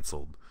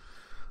canceled.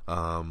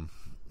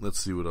 Let's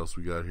see what else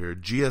we got here.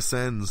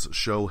 GSN's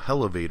show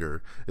Hellevator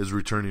is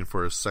returning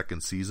for a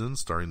second season,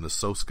 starring the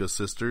Soska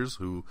sisters,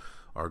 who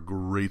are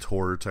great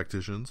horror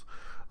technicians.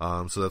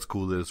 So that's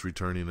cool that it's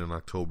returning in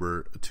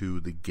October to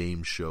the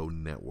Game Show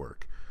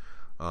Network.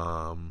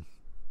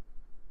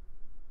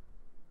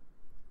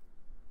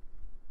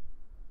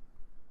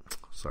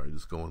 Sorry,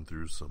 just going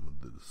through some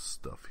of the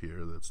stuff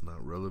here that's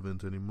not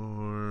relevant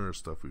anymore, or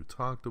stuff we've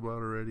talked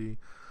about already.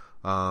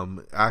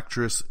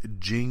 Actress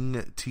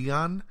Jing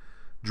Tian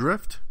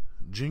Drift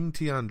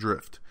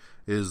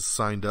is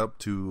signed up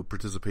to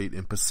participate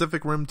in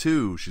Pacific Rim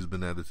 2. She's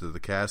been added to the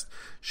cast.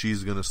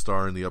 She's going to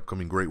star in the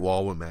upcoming Great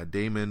Wall with Matt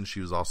Damon. She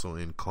was also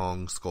in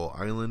Kong Skull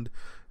Island,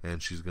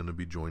 and she's going to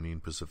be joining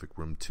Pacific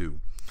Rim 2.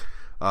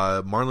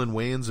 Marlon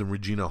Wayans and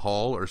Regina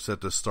Hall are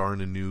set to star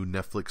in a new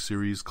Netflix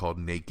series called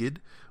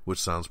Naked, which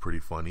sounds pretty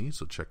funny,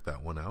 so check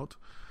that one out.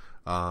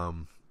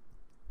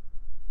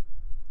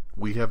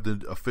 We have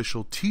the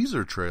official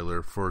teaser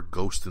trailer for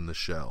Ghost in the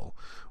Shell,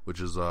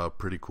 which is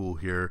pretty cool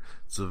here.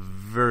 It's a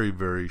very,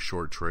 very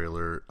short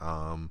trailer.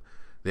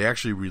 They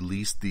actually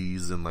released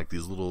these in like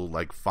these little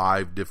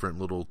 5 different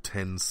little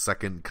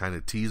 10-second kind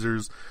of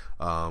teasers,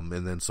 and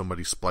then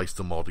somebody spliced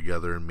them all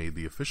together and made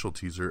the official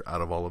teaser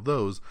out of all of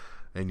those,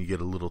 and you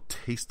get a little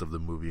taste of the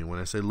movie. And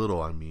when I say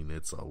little, I mean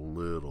it's a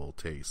little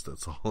taste.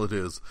 That's all it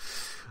is.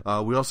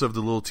 We also have the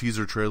little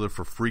teaser trailer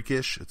for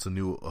Freakish. It's a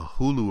new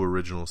Hulu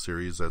original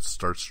series that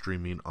starts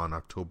streaming on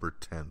October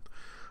 10th.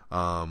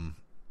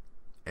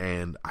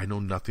 And I know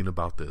nothing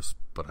about this,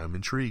 but I'm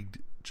intrigued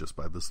just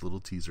by this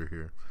little teaser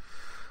here.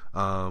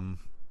 A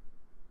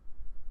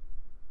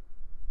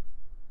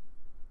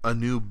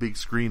new big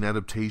screen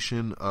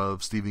adaptation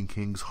of Stephen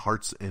King's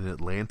Hearts in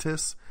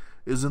Atlantis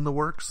is in the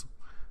works,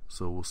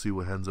 so we'll see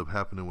what ends up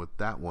happening with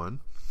that one.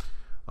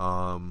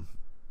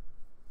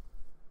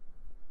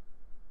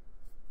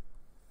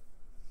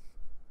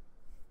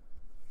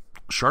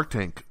 Shark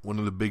Tank, one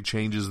of the big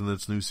changes in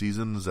this new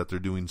season is that they're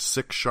doing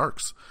 6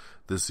 sharks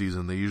this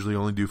season. They usually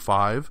only do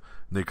 5,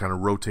 and they kind of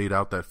rotate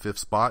out that 5th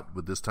spot,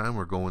 but this time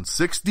we're going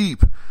 6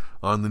 deep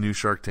on the new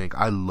Shark Tank.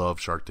 I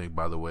love Shark Tank,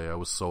 by the way. I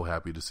was so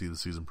happy to see the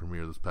season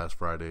premiere this past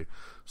Friday.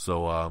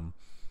 So,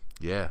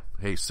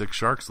 hey, 6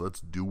 sharks,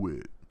 let's do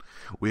it.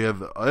 We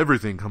have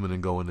everything coming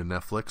and going to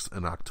Netflix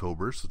in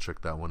October, so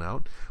check that one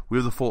out. We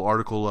have the full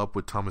article up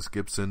with Thomas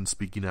Gibson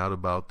speaking out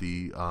about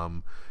the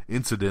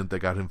incident that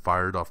got him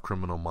fired off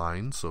Criminal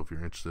Minds, so if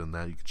you're interested in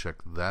that, you can check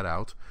that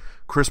out.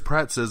 Chris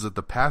Pratt says that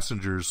The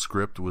Passengers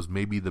script was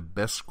maybe the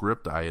best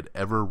script I had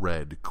ever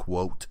read,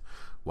 quote.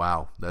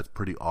 Wow, that's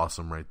pretty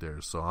awesome right there,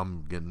 so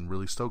I'm getting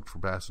really stoked for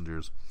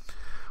Passengers.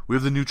 We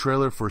have the new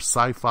trailer for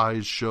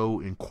Sci-Fi's show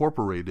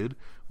Incorporated,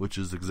 which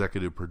is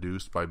executive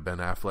produced by Ben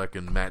Affleck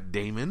and Matt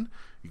Damon.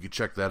 You can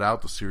check that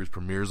out. The series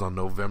premieres on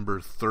November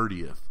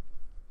 30th.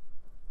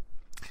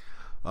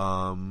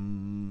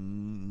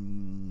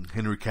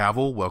 Henry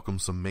Cavill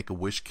welcomes some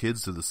Make-A-Wish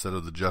kids to the set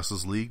of the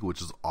Justice League, which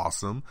is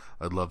awesome.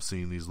 I love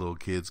seeing these little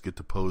kids get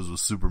to pose with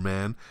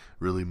Superman.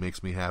 Really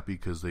makes me happy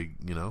because they,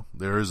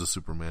 there is a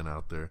Superman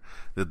out there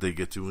that they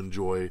get to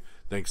enjoy.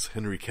 Thanks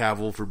Henry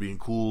Cavill for being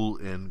cool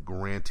and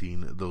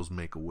granting those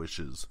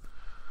Make-A-Wishes.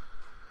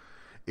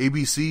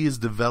 ABC is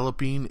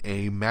developing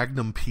a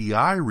Magnum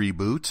PI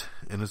reboot,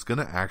 and it's going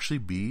to actually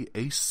be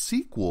a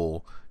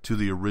sequel to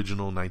the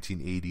original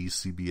 1980s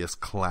CBS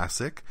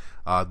classic.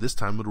 This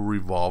time it'll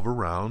revolve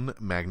around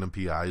Magnum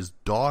PI's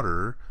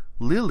daughter,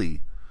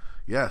 Lily.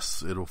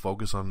 Yes, it'll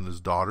focus on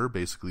his daughter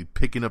basically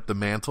picking up the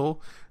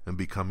mantle and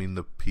becoming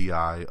the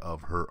PI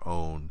of her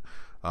own.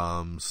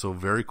 So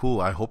very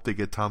cool. I hope they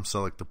get Tom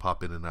Selleck to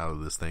pop in and out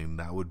of this thing.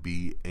 That would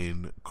be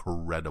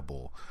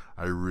incredible.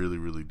 I really,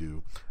 really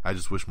do. I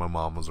just wish my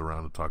mom was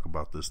around to talk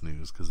about this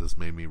news, because this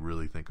made me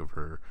really think of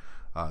her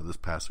this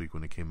past week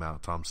when it came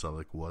out. Tom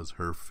Selleck was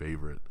her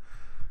favorite.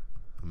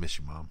 I miss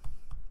you, Mom.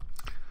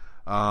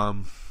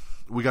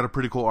 We got a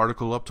pretty cool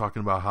article up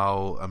talking about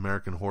how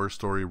American Horror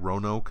Story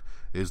Roanoke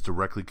is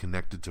directly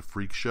connected to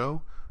Freak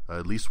Show.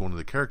 At least one of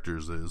the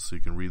characters is, so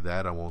you can read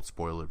that. I won't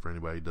spoil it for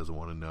anybody who doesn't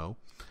want to know.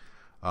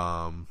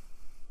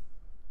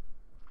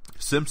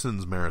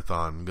 Simpsons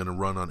marathon going to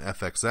run on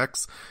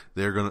FXX.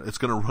 It's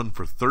going to run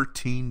for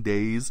 13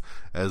 days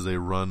as they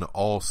run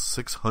all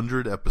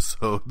 600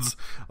 episodes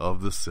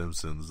of The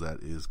Simpsons.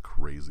 That is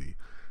crazy.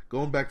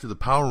 Going back to the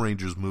Power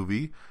Rangers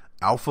movie,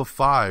 Alpha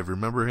 5,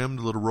 remember him,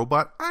 the little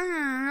robot?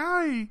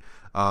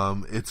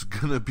 It's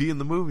going to be in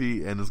the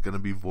movie, and it's going to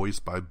be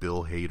voiced by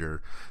Bill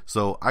Hader.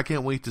 So I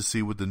can't wait to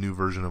see what the new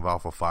version of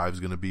Alpha 5 is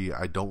going to be.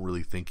 I don't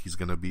really think he's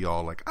going to be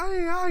all like,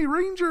 aye,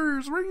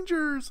 Rangers.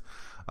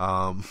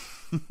 I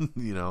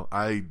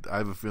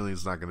have a feeling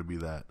it's not going to be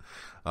that.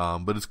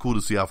 But it's cool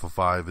to see Alpha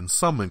 5 in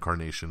some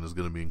incarnation is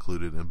going to be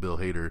included, and Bill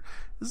Hader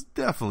is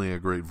definitely a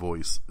great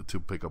voice to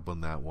pick up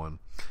on that one.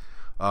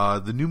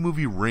 The new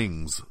movie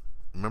Rings,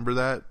 remember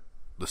that?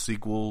 The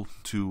sequel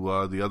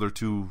to the other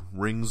two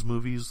Rings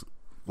movies.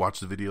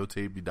 Watch the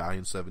videotape, you die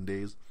in 7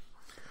 days.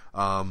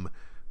 The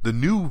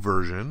new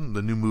version,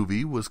 the new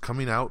movie, was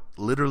coming out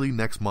literally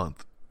next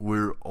month.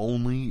 We're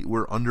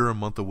under a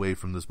month away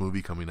from this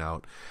movie coming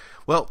out.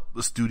 Well,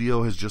 the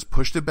studio has just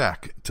pushed it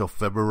back till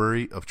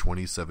February of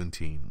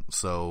 2017.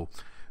 So,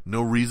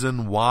 no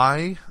reason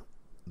why.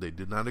 They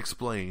did not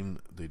explain.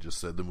 They just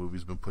said the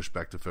movie's been pushed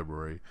back to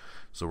February.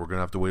 So we're going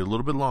to have to wait a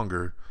little bit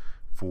longer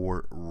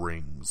for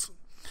Rings.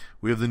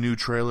 We have the new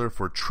trailer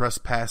for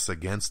Trespass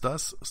Against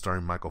Us,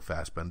 starring Michael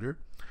Fassbender.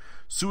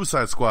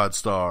 Suicide Squad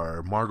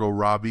star Margot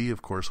Robbie,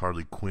 of course,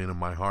 Harley Quinn in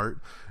my heart,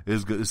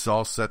 is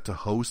all set to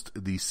host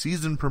the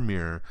season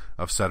premiere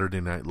of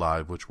Saturday Night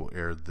Live, which will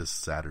air this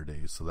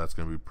Saturday. So that's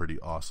going to be pretty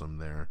awesome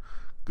there.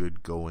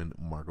 Good going,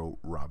 Margot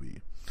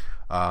Robbie.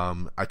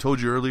 I told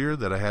you earlier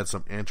that I had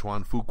some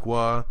Antoine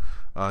Fuqua,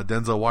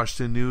 Denzel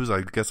Washington news.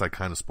 I guess I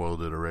kind of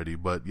spoiled it already,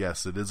 but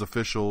yes, it is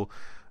official.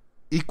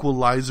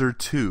 Equalizer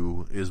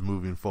 2 is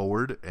moving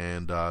forward,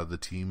 and the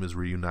team is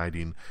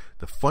reuniting.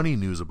 The funny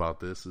news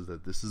about this is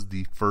that this is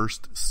the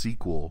first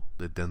sequel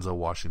that Denzel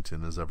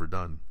Washington has ever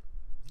done.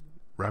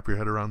 Wrap your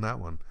head around that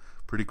one.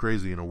 Pretty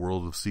crazy in a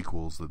world of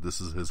sequels that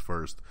this is his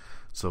first.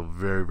 So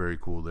very, very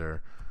cool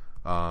there.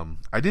 I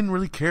didn't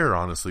really care,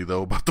 honestly,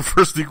 though, about the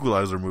first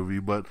Equalizer movie,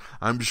 but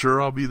I'm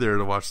sure I'll be there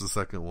to watch the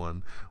second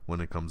one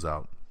when it comes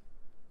out.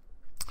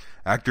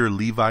 Actor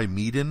Levi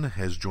Meaden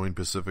has joined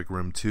Pacific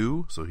Rim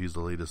 2, so he's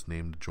the latest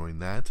name to join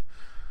that.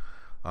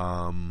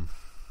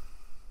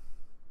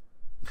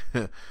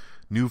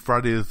 New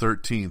Friday the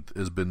 13th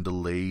has been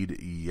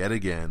delayed yet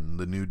again.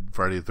 The new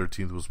Friday the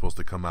 13th was supposed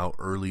to come out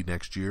early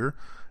next year,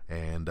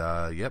 and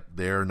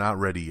they're not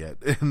ready yet.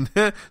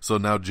 So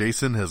now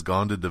Jason has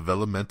gone to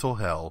developmental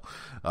hell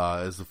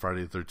as the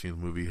Friday the 13th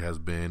movie has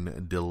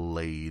been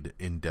delayed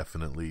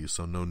indefinitely,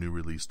 so no new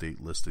release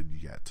date listed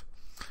yet.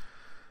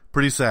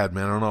 Pretty sad,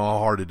 man. I don't know how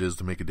hard it is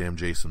to make a damn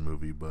Jason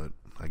movie, but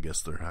I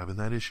guess they're having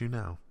that issue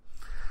now.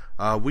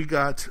 We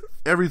got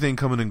everything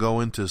coming and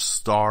going to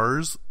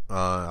Stars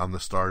on the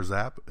Stars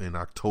app in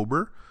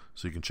October,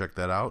 so you can check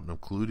that out,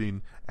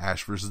 including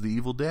Ash vs. the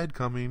Evil Dead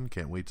coming.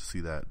 Can't wait to see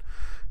that.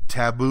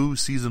 Taboo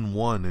Season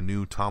 1, a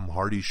new Tom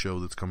Hardy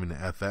show that's coming to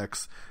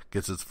FX,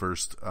 gets its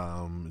first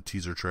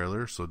teaser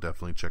trailer, so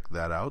definitely check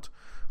that out.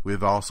 We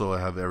also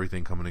have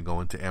everything coming and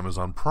going to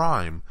Amazon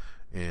Prime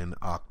in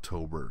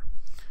October.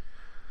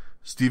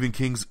 Stephen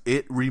King's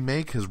It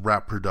remake has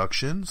wrapped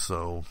production,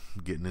 so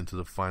getting into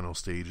the final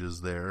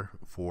stages there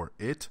for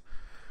It.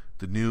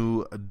 The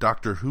new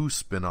Doctor Who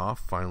spinoff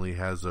finally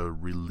has a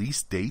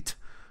release date,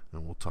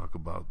 and we'll talk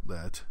about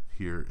that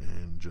here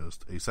in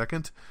just a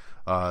second.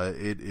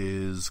 It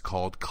is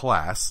called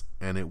Class,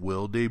 and it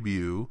will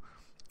debut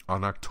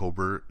on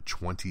October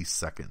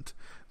 22nd.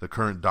 The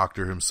current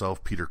Doctor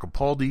himself, Peter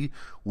Capaldi,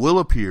 will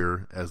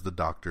appear as the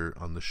Doctor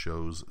on the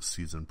show's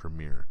season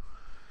premiere.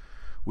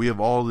 We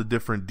have all the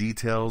different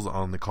details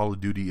on the Call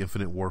of Duty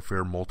Infinite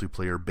Warfare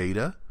multiplayer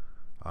beta.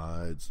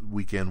 It's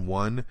weekend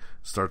 1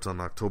 starts on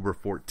October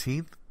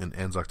 14th and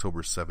ends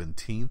October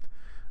 17th,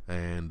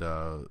 and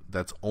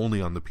that's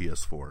only on the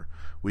PS4.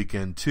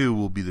 Weekend 2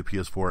 will be the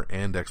PS4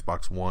 and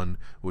Xbox One,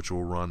 which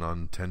will run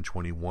on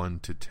 1021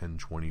 to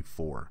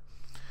 1024.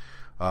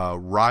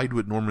 Ride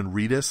with Norman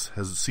Reedus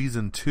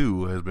season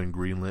 2 has been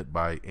greenlit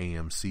by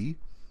AMC.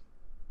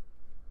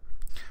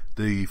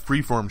 The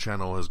Freeform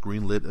channel has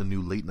greenlit a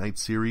new late night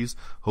series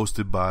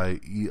hosted by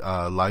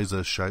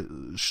Liza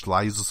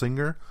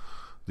Schlesinger,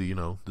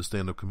 the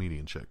stand-up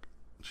comedian chick.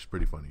 She's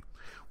pretty funny.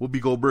 Whoopi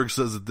Goldberg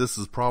says that this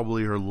is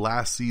probably her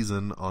last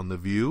season on The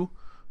View,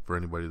 for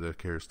anybody that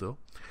cares still.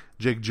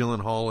 Jake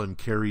Gyllenhaal and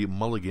Carey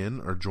Mulligan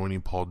are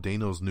joining Paul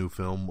Dano's new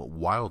film,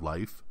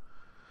 Wildlife.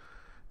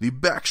 The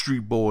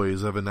Backstreet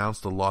Boys have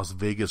announced a Las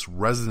Vegas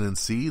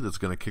residency that's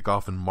going to kick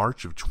off in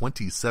March of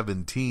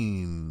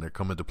 2017. They're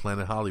coming to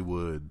Planet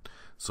Hollywood.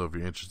 So if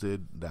you're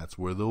interested, that's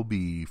where they'll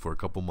be for a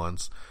couple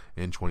months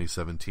in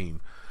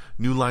 2017.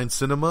 New Line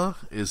Cinema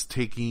is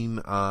taking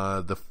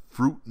the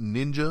Fruit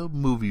Ninja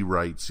movie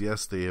rights.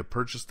 Yes, they have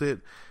purchased it.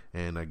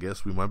 And I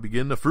guess we might be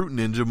getting a Fruit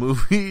Ninja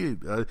movie,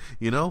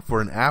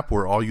 for an app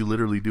where all you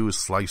literally do is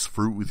slice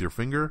fruit with your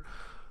finger.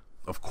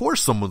 Of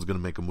course someone's going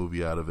to make a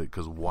movie out of it,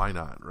 because why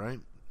not, right?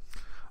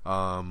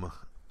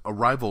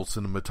 Arrival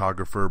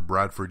cinematographer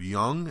Bradford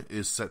Young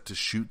is set to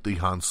shoot the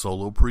Han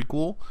Solo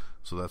prequel,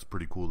 so that's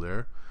pretty cool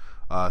there.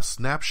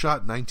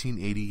 Snapshot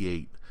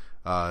 1988.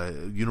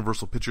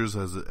 Universal Pictures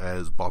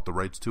has bought the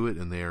rights to it,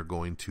 and they are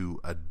going to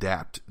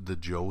adapt the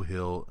Joe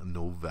Hill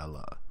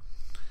novella.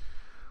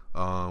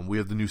 We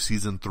have the new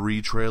season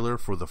 3 trailer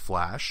for The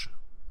Flash.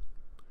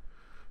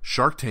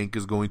 Shark Tank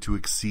is going to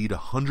exceed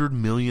 $100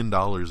 million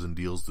in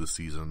deals this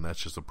season. That's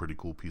just a pretty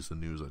cool piece of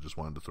news I just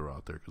wanted to throw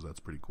out there, because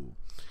that's pretty cool.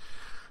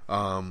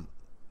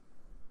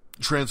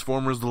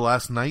 Transformers The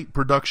Last Night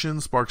production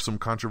sparked some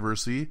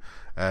controversy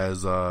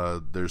as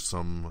there's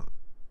some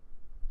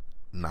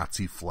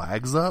Nazi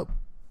flags up.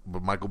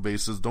 But Michael Bay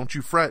says, don't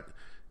you fret,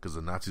 because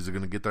the Nazis are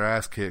going to get their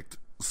ass kicked.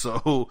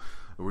 So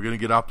we're going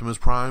to get Optimus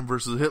Prime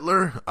versus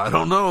Hitler? I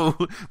don't know.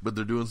 But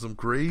they're doing some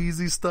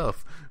crazy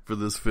stuff for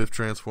this 5th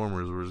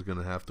Transformers. We're just going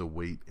to have to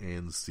wait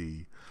and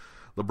see.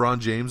 LeBron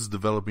James is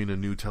developing a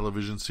new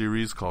television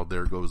series called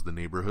There Goes the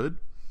Neighborhood.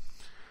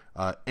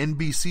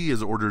 NBC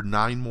has ordered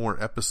 9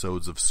 more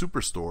episodes of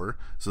Superstore,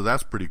 so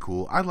that's pretty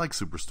cool. I like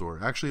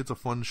Superstore. Actually, it's a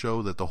fun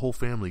show that the whole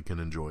family can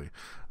enjoy.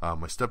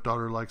 My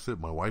stepdaughter likes it.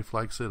 My wife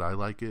likes it. I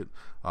like it.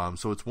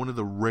 So it's one of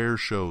the rare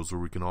shows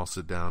where we can all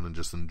sit down and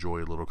just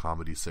enjoy a little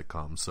comedy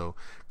sitcom. So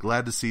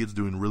glad to see it's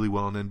doing really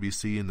well on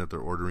NBC and that they're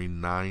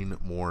ordering 9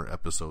 more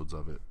episodes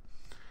of it.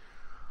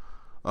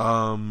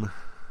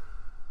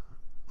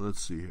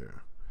 Let's see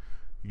here.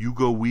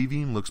 Hugo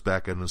Weaving looks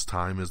back at his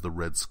time as the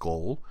Red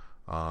Skull.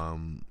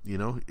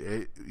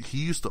 He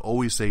used to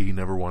always say he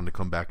never wanted to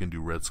come back and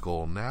do Red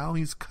Skull. Now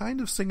he's kind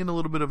of singing a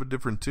little bit of a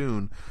different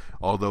tune,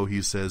 although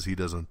he says he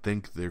doesn't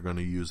think they're going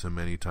to use him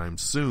anytime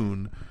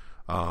soon.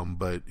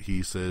 But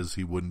he says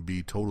he wouldn't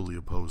be totally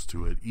opposed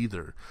to it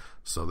either.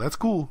 So that's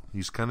cool.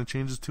 He's kind of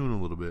changed his tune a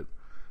little bit.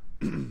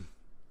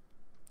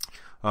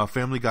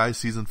 Family Guy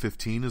season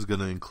 15 is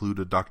going to include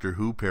a Doctor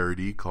Who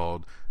parody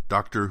called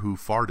Doctor Who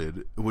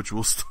Farted, which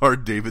will star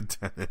David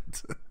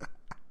Tennant.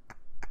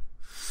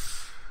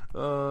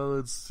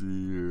 Let's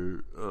see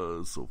here.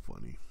 So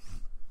funny.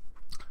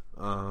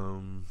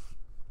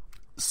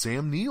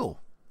 Sam Neill,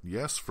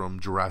 yes, from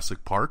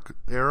Jurassic Park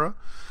era.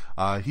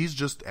 He's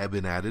just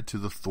been added to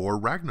the Thor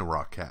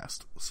Ragnarok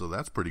cast, so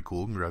that's pretty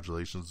cool.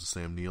 Congratulations to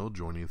Sam Neill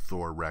joining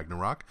Thor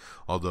Ragnarok,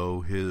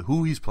 although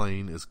who he's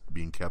playing is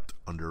being kept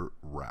under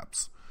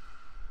wraps.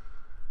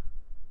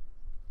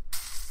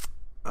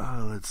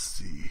 Let's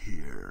see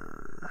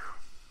here.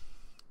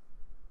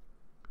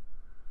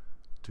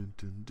 Dun,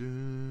 dun,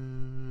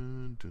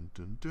 dun, dun,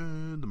 dun,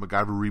 dun. The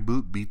MacGyver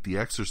reboot beat The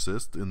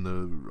Exorcist in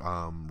the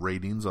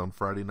ratings on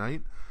Friday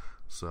night.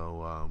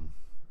 So,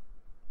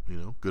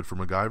 good for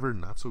MacGyver,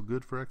 not so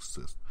good for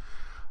Exorcist.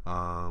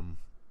 Dark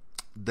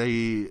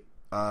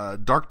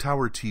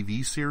Tower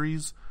TV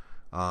series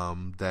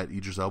that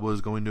Idris Elba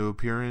is going to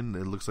appear in,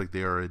 it looks like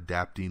they are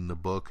adapting the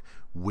book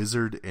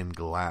Wizard and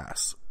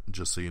Glass.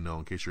 Just so you know,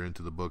 in case you're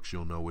into the books,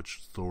 you'll know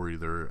which story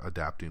they're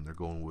adapting. They're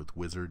going with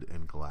Wizard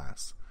and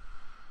Glass.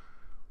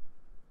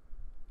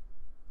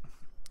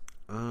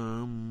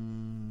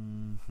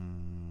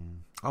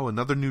 Oh,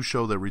 another new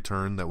show that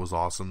returned that was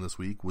awesome this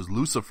week was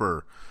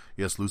Lucifer.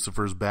 Yes,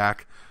 Lucifer's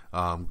back.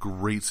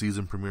 Great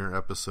season premiere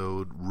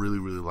episode. Really,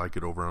 really like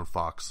it over on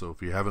Fox. So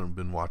if you haven't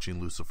been watching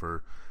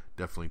Lucifer,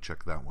 definitely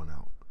check that one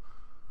out.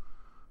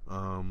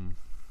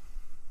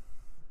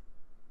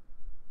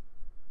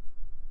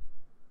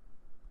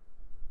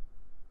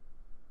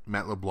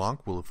 Matt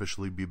LeBlanc will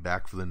officially be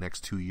back for the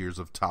next 2 years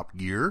of Top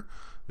Gear.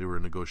 There were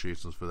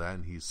negotiations for that,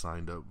 and he's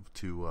signed up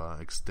to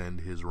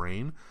extend his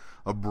reign.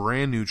 A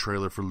brand new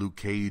trailer for Luke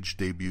Cage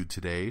debuted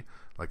today.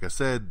 Like I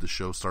said, the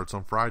show starts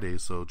on Friday,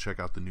 so check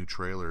out the new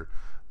trailer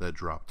that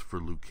dropped for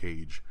Luke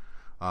Cage.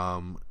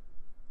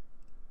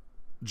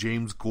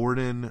 James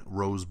Gordon,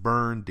 Rose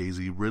Byrne,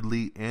 Daisy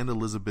Ridley, and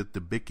Elizabeth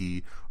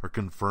Debicki are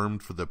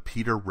confirmed for the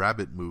Peter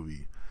Rabbit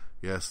movie.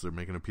 Yes, they're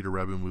making a Peter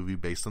Rabbit movie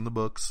based on the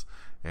books,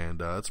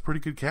 and it's pretty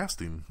good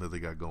casting that they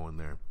got going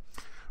there.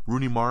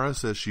 Rooney Mara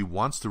says she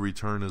wants to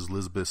return as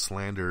Lisbeth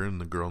Slander in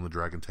the Girl in the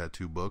Dragon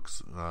Tattoo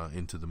books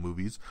into the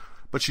movies,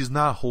 but she's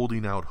not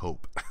holding out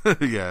hope.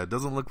 Yeah, it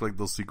doesn't look like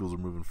those sequels are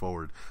moving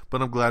forward,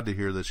 but I'm glad to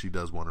hear that she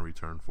does want to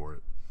return for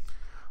it.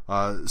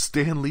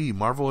 Stan Lee.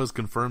 Marvel has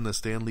confirmed that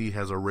Stan Lee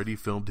has already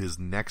filmed his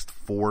next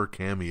 4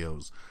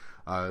 cameos.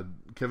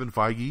 Kevin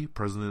Feige,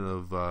 president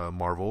of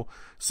Marvel,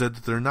 said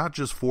that they're not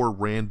just 4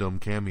 random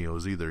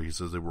cameos either. He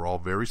says they were all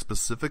very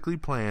specifically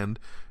planned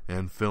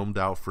and filmed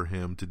out for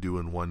him to do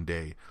in one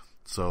day.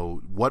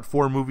 So what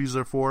 4 movies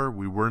are for,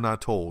 we were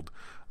not told.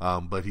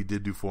 But he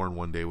did do 4 in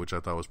one day, which I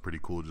thought was pretty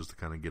cool just to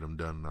kind of get them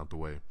done and out the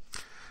way.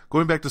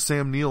 Going back to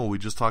Sam Neill, we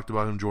just talked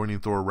about him joining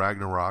Thor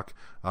Ragnarok.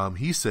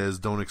 He says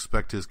don't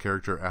expect his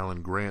character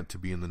Alan Grant to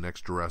be in the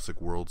next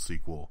Jurassic World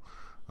sequel.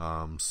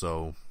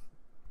 So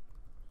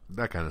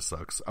that kind of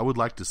sucks. I would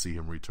like to see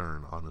him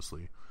return,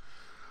 honestly.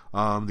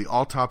 The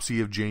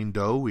Autopsy of Jane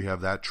Doe, we have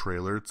that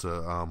trailer. It's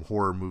a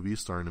horror movie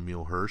starring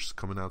Emile Hirsch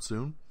coming out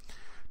soon.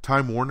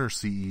 Time Warner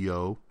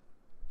CEO,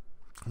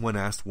 when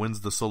asked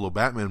when's the solo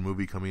Batman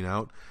movie coming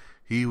out,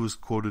 he was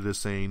quoted as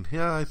saying,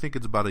 yeah, I think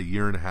it's about 1.5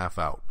 years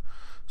out.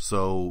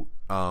 So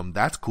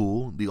that's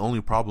cool. The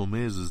only problem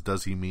is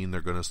does he mean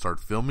they're going to start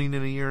filming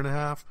in 1.5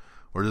 years?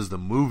 Or does the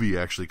movie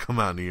actually come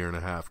out in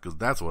 1.5 years? Because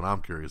that's what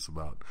I'm curious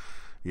about,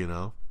 you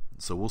know?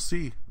 So we'll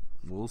see.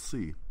 We'll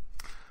see.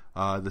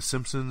 The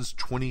Simpsons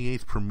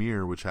 28th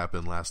premiere, which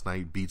happened last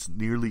night, beats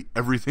nearly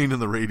everything in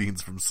the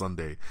ratings from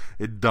Sunday.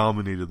 It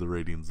dominated the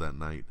ratings that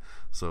night.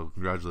 So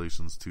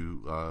congratulations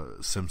to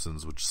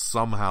Simpsons, which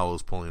somehow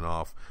is pulling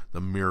off the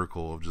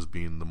miracle of just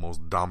being the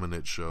most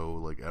dominant show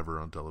like ever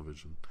on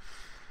television.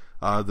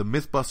 The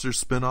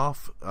Mythbusters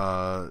spinoff,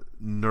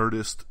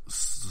 Nerdist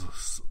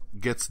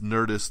gets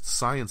Nerdist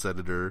science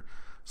editor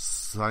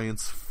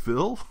Science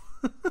Phil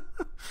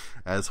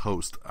as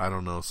host. I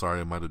don't know. Sorry,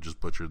 I might have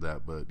just butchered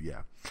that, but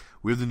yeah.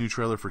 We have the new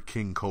trailer for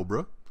King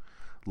Cobra.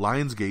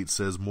 Lionsgate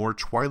says more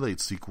Twilight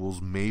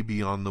sequels may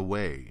be on the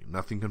way.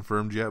 Nothing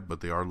confirmed yet,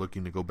 but they are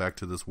looking to go back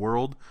to this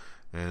world,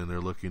 and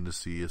they're looking to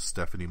see if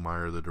Stephenie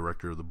Meyer, the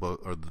director of the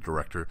book, or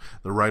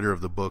the writer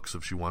of the books,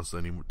 if she wants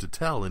to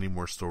tell any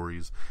more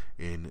stories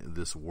in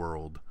this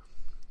world.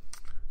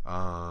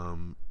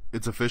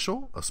 It's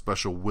official. A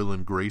special Will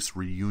and Grace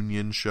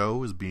reunion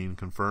show is being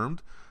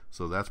confirmed.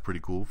 So that's pretty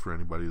cool for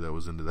anybody that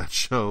was into that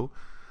show.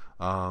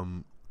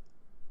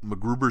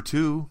 MacGruber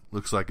 2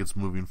 looks like it's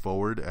moving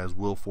forward, as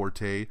Will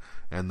Forte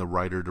and the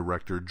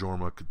writer-director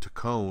Jorma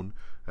Taccone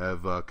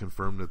have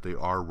confirmed that they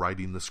are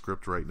writing the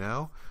script right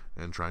now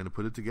and trying to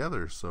put it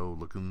together. So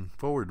looking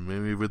forward.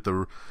 Maybe with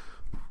the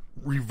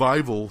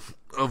revival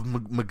of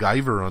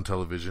MacGyver on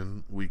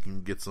television, we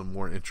can get some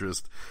more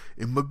interest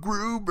in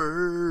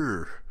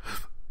MacGruber.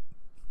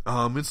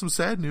 In some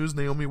sad news,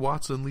 Naomi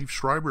Watts and Liev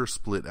Schreiber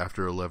split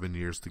after 11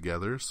 years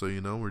together. So,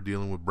 you know, we're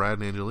dealing with Brad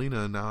and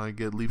Angelina, and now I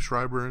get Liev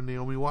Schreiber and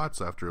Naomi Watts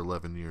after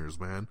 11 years,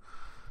 man.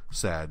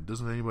 Sad.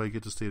 Doesn't anybody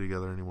get to stay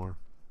together anymore?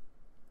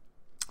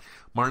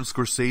 Martin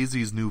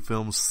Scorsese's new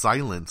film,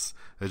 Silence,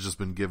 has just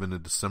been given a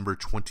December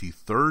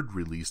 23rd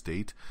release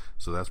date.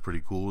 So that's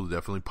pretty cool.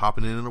 Definitely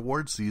popping in an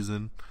award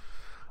season.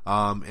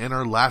 And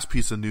our last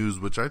piece of news,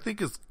 which I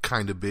think is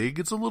kind of big.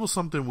 It's a little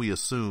something we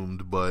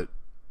assumed, but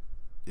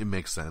it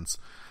makes sense.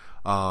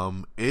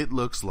 It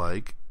looks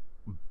like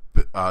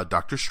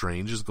Doctor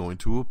Strange is going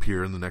to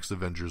appear in the next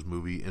Avengers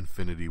movie,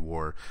 Infinity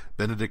War.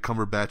 Benedict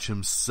Cumberbatch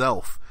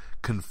himself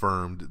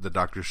confirmed that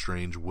Doctor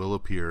Strange will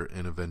appear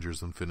in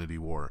Avengers Infinity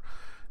War.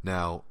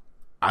 Now,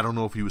 I don't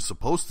know if he was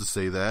supposed to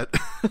say that,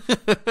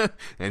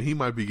 and he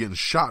might be getting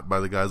shot by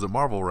the guys at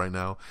Marvel right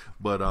now,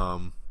 but,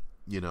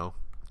 you know,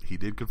 he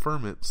did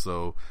confirm it,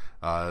 so,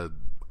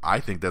 I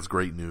think that's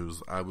great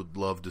news. I would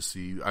love to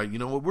see, you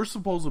know what, we're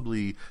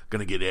supposedly going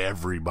to get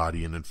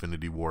everybody in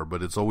Infinity War,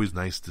 but it's always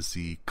nice to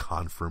see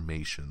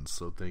confirmations.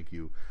 So thank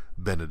you,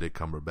 Benedict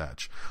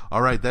Cumberbatch.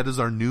 All right, that is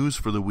our news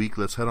for the week.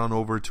 Let's head on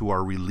over to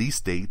our release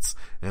dates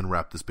and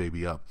wrap this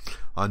baby up.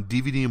 On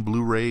DVD and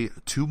Blu-ray,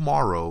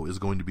 tomorrow is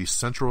going to be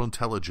Central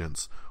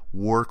Intelligence,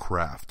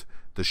 Warcraft,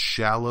 The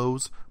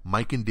Shallows,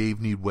 Mike and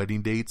Dave Need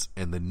Wedding Dates,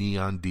 and The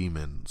Neon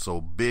Demon.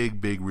 So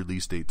big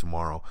release date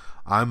tomorrow.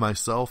 I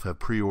myself have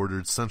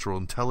pre-ordered Central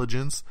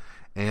Intelligence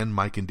and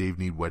Mike and Dave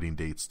Need Wedding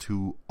Dates.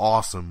 Two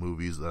awesome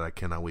movies that I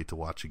cannot wait to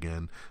watch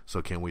again. So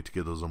I can't wait to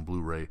get those on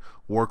Blu-ray.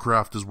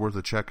 Warcraft is worth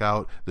a check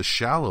out. The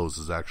Shallows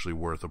is actually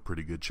worth a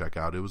pretty good check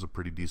out. It was a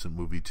pretty decent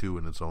movie too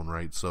in its own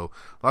right. So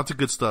lots of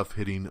good stuff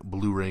hitting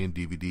Blu-ray and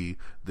DVD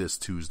this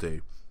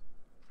Tuesday.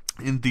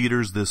 In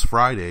theaters this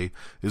Friday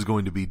is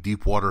going to be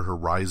Deepwater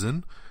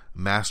Horizon,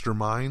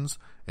 Masterminds,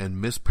 and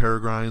Miss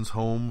Peregrine's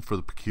Home for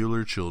the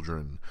Peculiar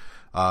Children.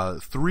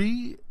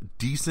 3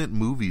 decent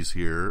movies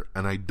here,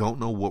 and I don't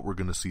know what we're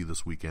going to see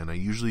this weekend. I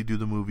usually do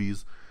the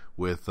movies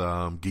with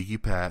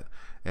Geeky Pat,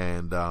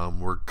 and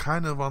we're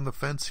kind of on the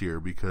fence here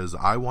because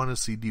I want to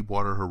see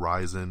Deepwater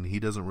Horizon. He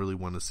doesn't really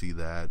want to see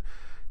that.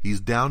 He's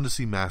down to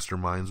see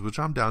Masterminds, which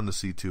I'm down to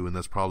see too, and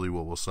that's probably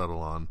what we'll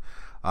settle on.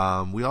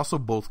 We also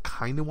both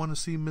kind of want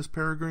to see Miss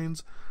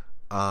Peregrine's,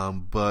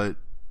 but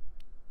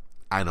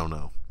I don't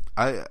know.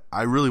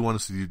 I really want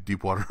to see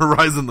Deepwater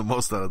Horizon the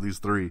most out of these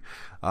 3,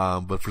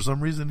 but for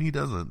some reason he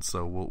doesn't,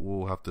 so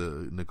we'll have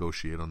to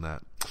negotiate on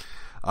that.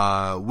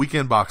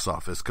 Weekend box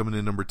office. Coming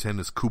in number 10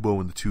 is Kubo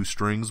and the Two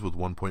Strings with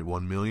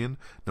 1.1 million.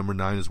 Number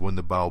 9 is When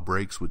the Bow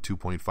Breaks with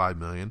 2.5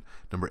 million.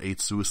 Number 8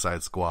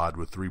 Suicide Squad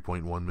with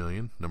 3.1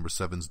 million. Number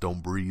 7 is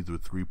Don't Breathe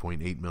with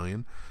 3.8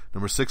 million.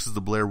 Number 6 is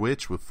The Blair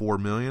Witch with 4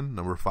 million.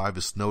 Number 5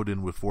 is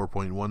Snowden with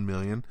 4.1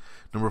 million.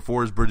 Number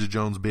 4 is Bridget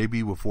Jones'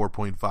 Baby with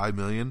 4.5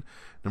 million.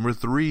 Number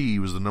 3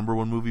 was the number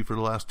 1 movie for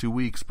the last 2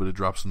 weeks, but it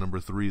drops to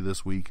number 3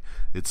 this week.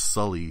 It's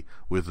Sully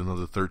with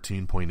another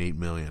 13.8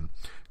 million.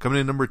 Coming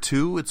in number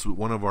 2, it's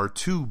one of our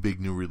 2 big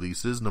new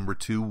releases. Number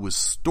 2 was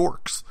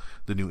Storks,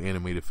 the new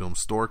animated film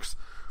Storks.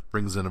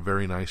 Brings in a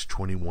very nice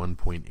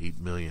 21.8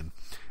 million.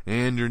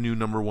 And your new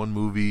number 1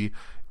 movie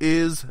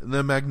is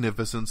The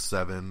Magnificent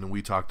Seven.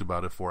 We talked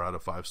about it, 4 out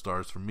of 5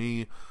 stars for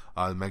me.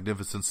 The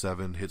Magnificent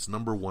Seven hits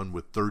number 1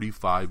 with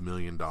 $35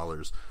 million.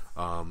 The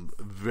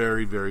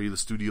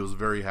studio's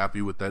very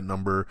happy with that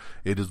number.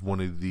 It is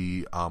one of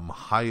the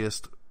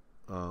highest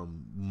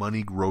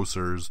money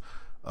grossers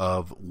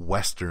of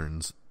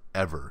Westerns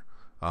ever.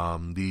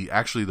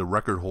 The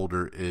record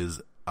holder is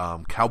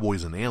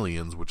Cowboys and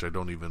Aliens, which I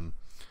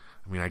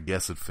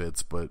guess it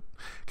fits, but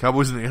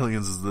Cowboys and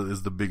Aliens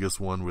is the biggest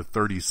one with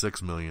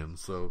 36 million.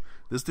 So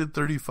this did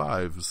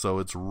 35, so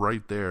it's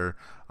right there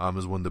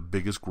as one of the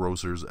biggest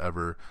grossers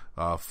ever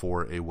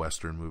for a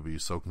Western movie.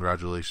 So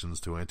congratulations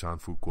to Anton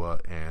Fuqua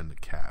and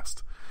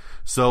cast.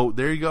 So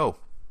there you go.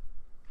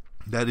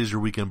 That is your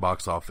weekend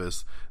box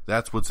office.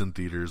 That's what's in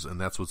theaters, and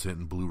that's what's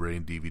hitting Blu-ray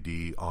and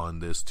DVD on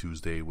this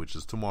Tuesday, which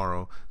is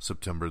tomorrow,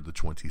 September the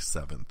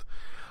 27th.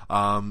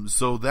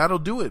 So that'll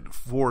do it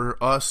for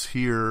us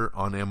here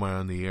on Am I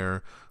on the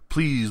Air.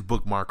 Please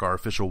bookmark our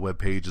official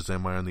webpage. It's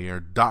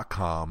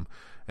amiontheair.com,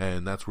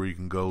 and that's where you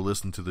can go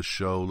listen to the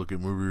show, look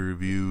at movie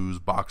reviews,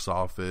 box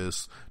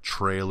office,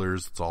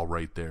 trailers. It's all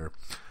right there.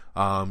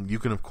 You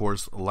can, of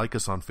course, like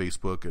us on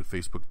Facebook at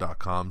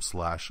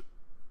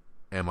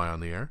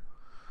facebook.com/amiontheair.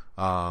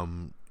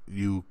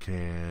 You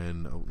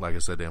can, like I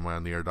said,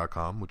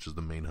 amiontheair.com, which is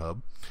the main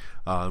hub.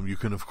 You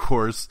can, of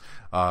course,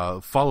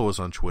 follow us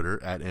on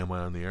Twitter at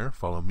amiontheair.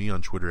 Follow me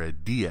on Twitter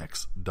at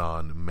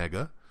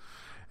dxdonmega.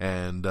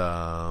 And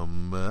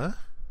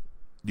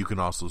you can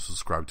also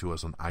subscribe to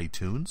us on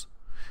iTunes.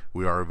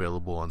 We are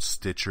available on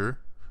Stitcher.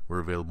 We're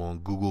available on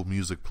Google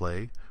Music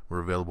Play.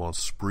 We're available on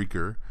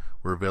Spreaker.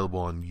 We're available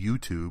on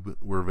YouTube.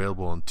 We're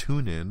available on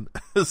TuneIn.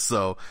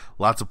 So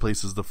lots of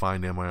places to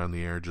find Am I on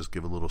the Air. Just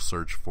give a little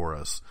search for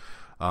us.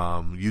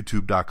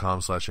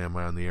 YouTube.com/Am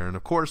I on the Air. And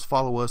of course,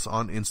 follow us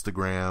on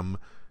Instagram.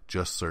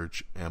 Just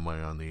search Am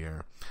I on the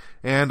Air.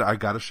 And I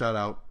got to shout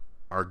out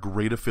our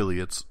great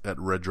affiliates at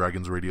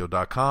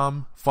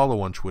reddragonsradio.com.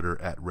 Follow on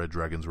Twitter at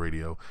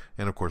reddragonsradio.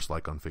 And of course,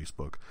 like on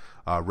Facebook.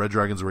 Red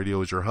Dragons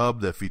Radio is your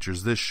hub that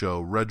features this show,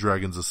 Red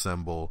Dragons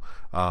Assemble,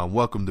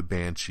 Welcome to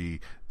Banshee,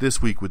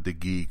 This Week with the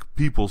Geek,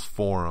 People's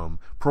Forum,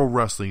 Pro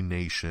Wrestling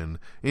Nation,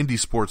 Indie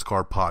Sports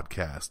Car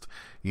Podcast,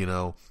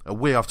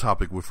 Way Off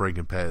Topic with Frank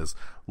and Pez.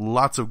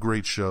 Lots of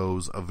great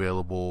shows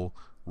available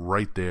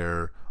right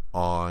there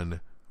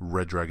on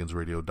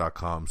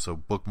reddragonsradio.com. So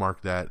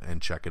bookmark that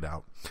and check it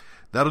out.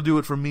 That'll do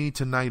it for me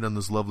tonight on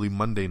this lovely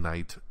Monday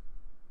night,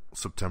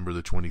 September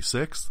the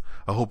 26th.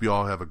 I hope you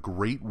all have a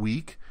great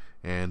week,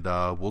 and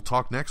we'll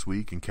talk next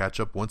week and catch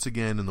up once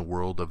again in the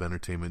world of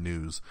entertainment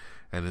news.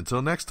 And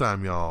until next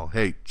time, y'all,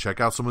 hey, check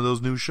out some of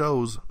those new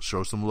shows.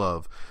 Show some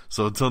love.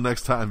 So until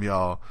next time,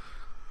 y'all,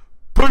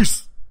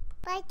 peace!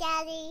 Bye,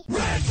 Daddy.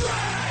 Red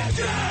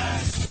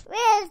Dragons!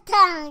 Red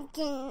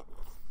Dragons!